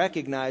won't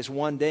recognize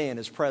one day in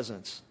His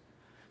presence.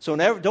 So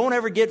don't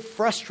ever get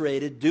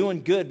frustrated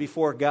doing good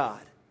before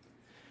God.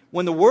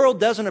 When the world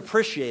doesn't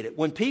appreciate it,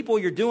 when people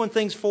you're doing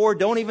things for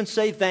don't even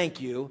say thank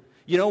you,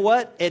 you know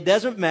what? It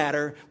doesn't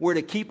matter. We're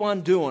to keep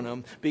on doing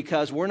them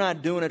because we're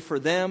not doing it for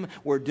them.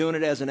 We're doing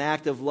it as an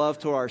act of love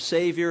to our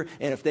Savior.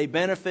 And if they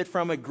benefit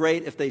from it,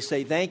 great. If they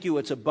say thank you,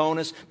 it's a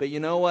bonus. But you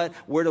know what?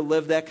 We're to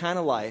live that kind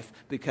of life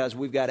because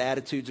we've got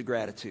attitudes of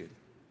gratitude.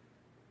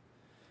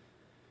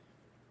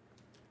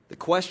 The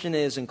question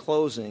is, in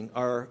closing,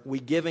 are we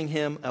giving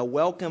Him a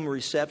welcome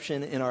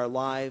reception in our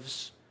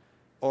lives,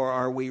 or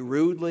are we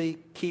rudely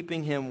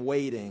keeping Him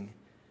waiting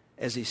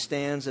as He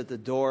stands at the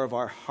door of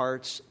our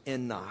hearts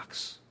and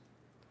knocks?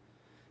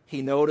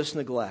 He noticed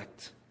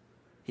neglect.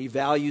 He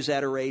values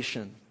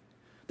adoration.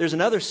 There's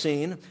another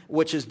scene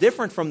which is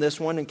different from this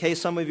one, in case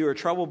some of you are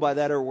troubled by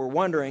that or were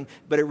wondering,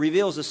 but it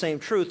reveals the same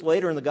truth.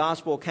 Later in the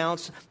gospel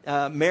accounts,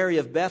 Mary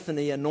of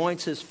Bethany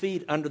anoints His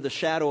feet under the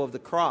shadow of the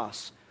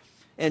cross.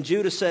 And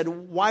Judas said,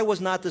 why was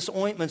not this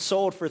ointment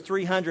sold for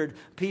 300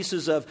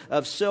 pieces of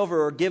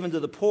silver or given to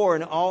the poor?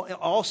 And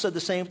all said the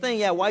same thing.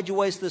 Yeah, why'd you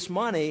waste this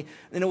money?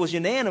 And it was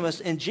unanimous.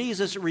 And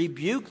Jesus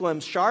rebuked them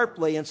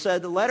sharply and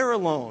said, let her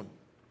alone.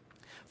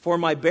 For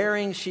my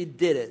bearing she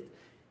did it.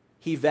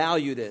 He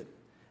valued it.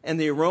 And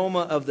the aroma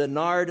of the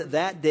nard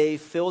that day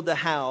filled the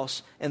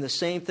house. And the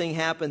same thing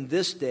happened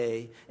this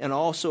day and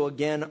also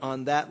again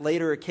on that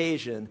later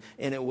occasion.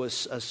 And it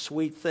was a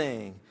sweet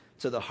thing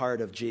to the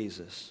heart of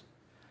Jesus.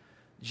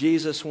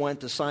 Jesus went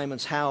to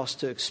Simon's house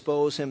to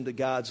expose him to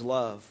God's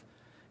love.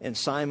 And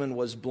Simon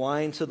was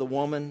blind to the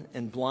woman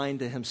and blind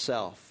to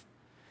himself.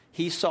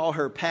 He saw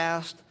her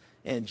past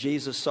and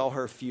Jesus saw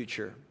her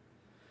future.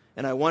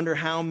 And I wonder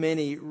how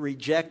many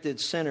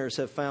rejected sinners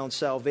have found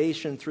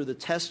salvation through the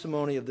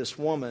testimony of this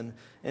woman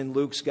in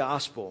Luke's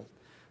gospel.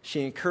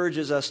 She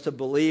encourages us to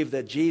believe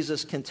that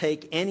Jesus can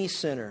take any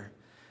sinner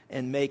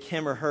and make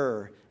him or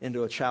her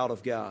into a child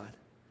of God.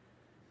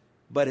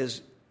 But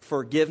his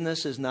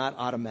forgiveness is not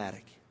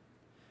automatic.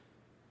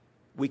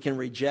 We can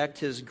reject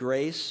his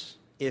grace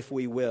if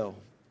we will.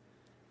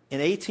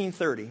 In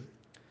 1830,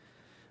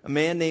 a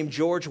man named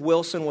George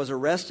Wilson was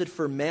arrested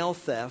for mail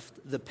theft,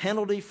 the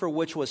penalty for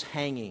which was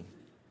hanging.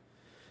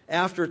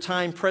 After a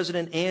time,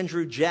 President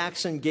Andrew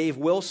Jackson gave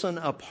Wilson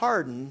a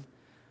pardon,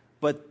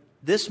 but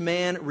this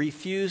man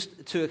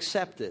refused to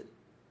accept it.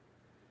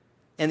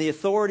 And the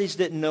authorities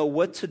didn't know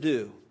what to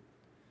do.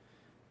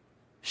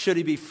 Should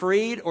he be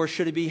freed or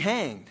should he be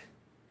hanged?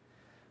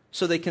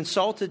 So they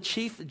consulted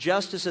Chief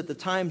Justice at the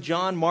time,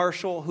 John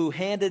Marshall, who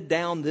handed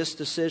down this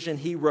decision.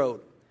 He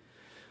wrote,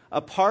 "A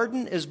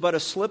pardon is but a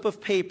slip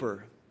of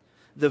paper,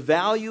 the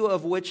value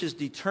of which is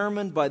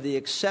determined by the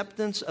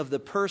acceptance of the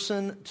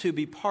person to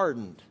be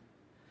pardoned.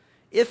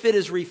 If it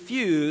is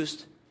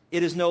refused,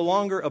 it is no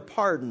longer a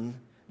pardon.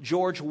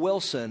 George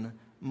Wilson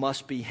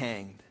must be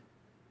hanged."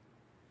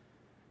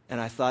 And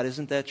I thought,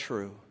 isn't that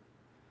true?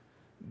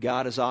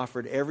 God has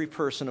offered every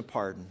person a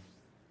pardon.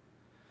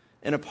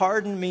 And a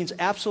pardon means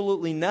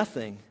absolutely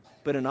nothing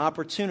but an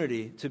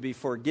opportunity to be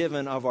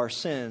forgiven of our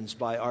sins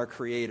by our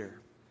Creator.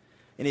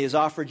 And He has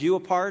offered you a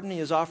pardon. He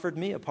has offered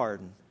me a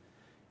pardon.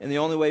 And the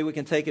only way we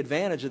can take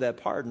advantage of that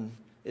pardon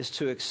is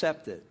to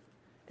accept it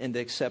and to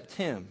accept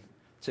Him,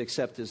 to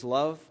accept His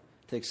love,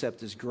 to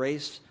accept His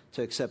grace,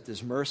 to accept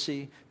His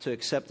mercy, to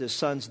accept His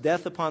Son's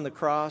death upon the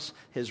cross,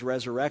 His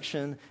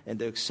resurrection, and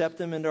to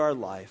accept Him into our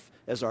life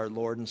as our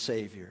Lord and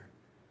Savior.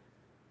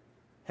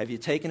 Have you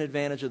taken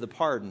advantage of the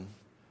pardon,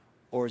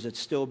 or is it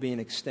still being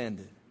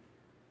extended?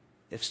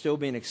 If still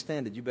being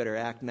extended, you better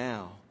act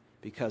now,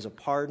 because a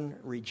pardon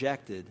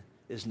rejected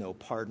is no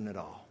pardon at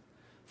all.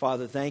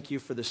 Father, thank you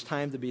for this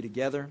time to be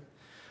together.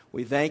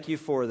 We thank you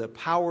for the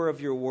power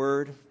of your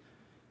word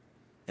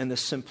and the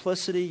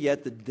simplicity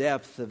yet the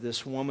depth of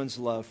this woman's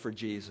love for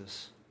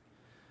Jesus.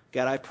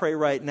 God, I pray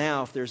right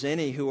now, if there's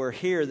any who are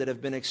here that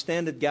have been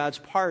extended God's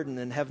pardon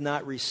and have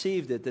not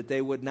received it, that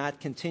they would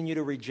not continue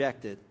to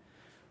reject it.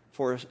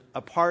 For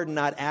a pardon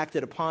not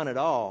acted upon at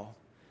all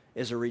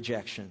is a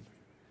rejection.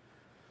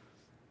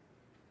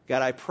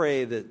 God, I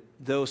pray that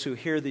those who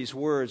hear these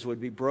words would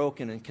be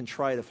broken and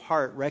contrite of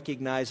heart,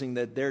 recognizing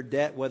that their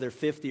debt, whether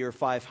 50 or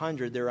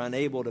 500, they're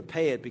unable to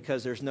pay it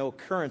because there's no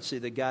currency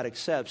that God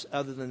accepts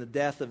other than the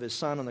death of His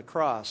Son on the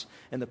cross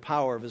and the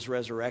power of His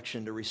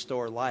resurrection to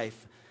restore life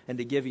and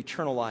to give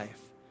eternal life.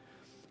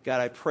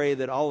 God, I pray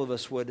that all of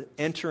us would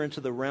enter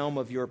into the realm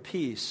of your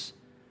peace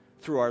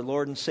through our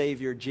Lord and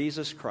Savior,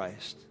 Jesus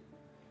Christ.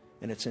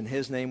 And it's in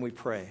His name we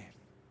pray.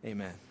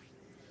 Amen.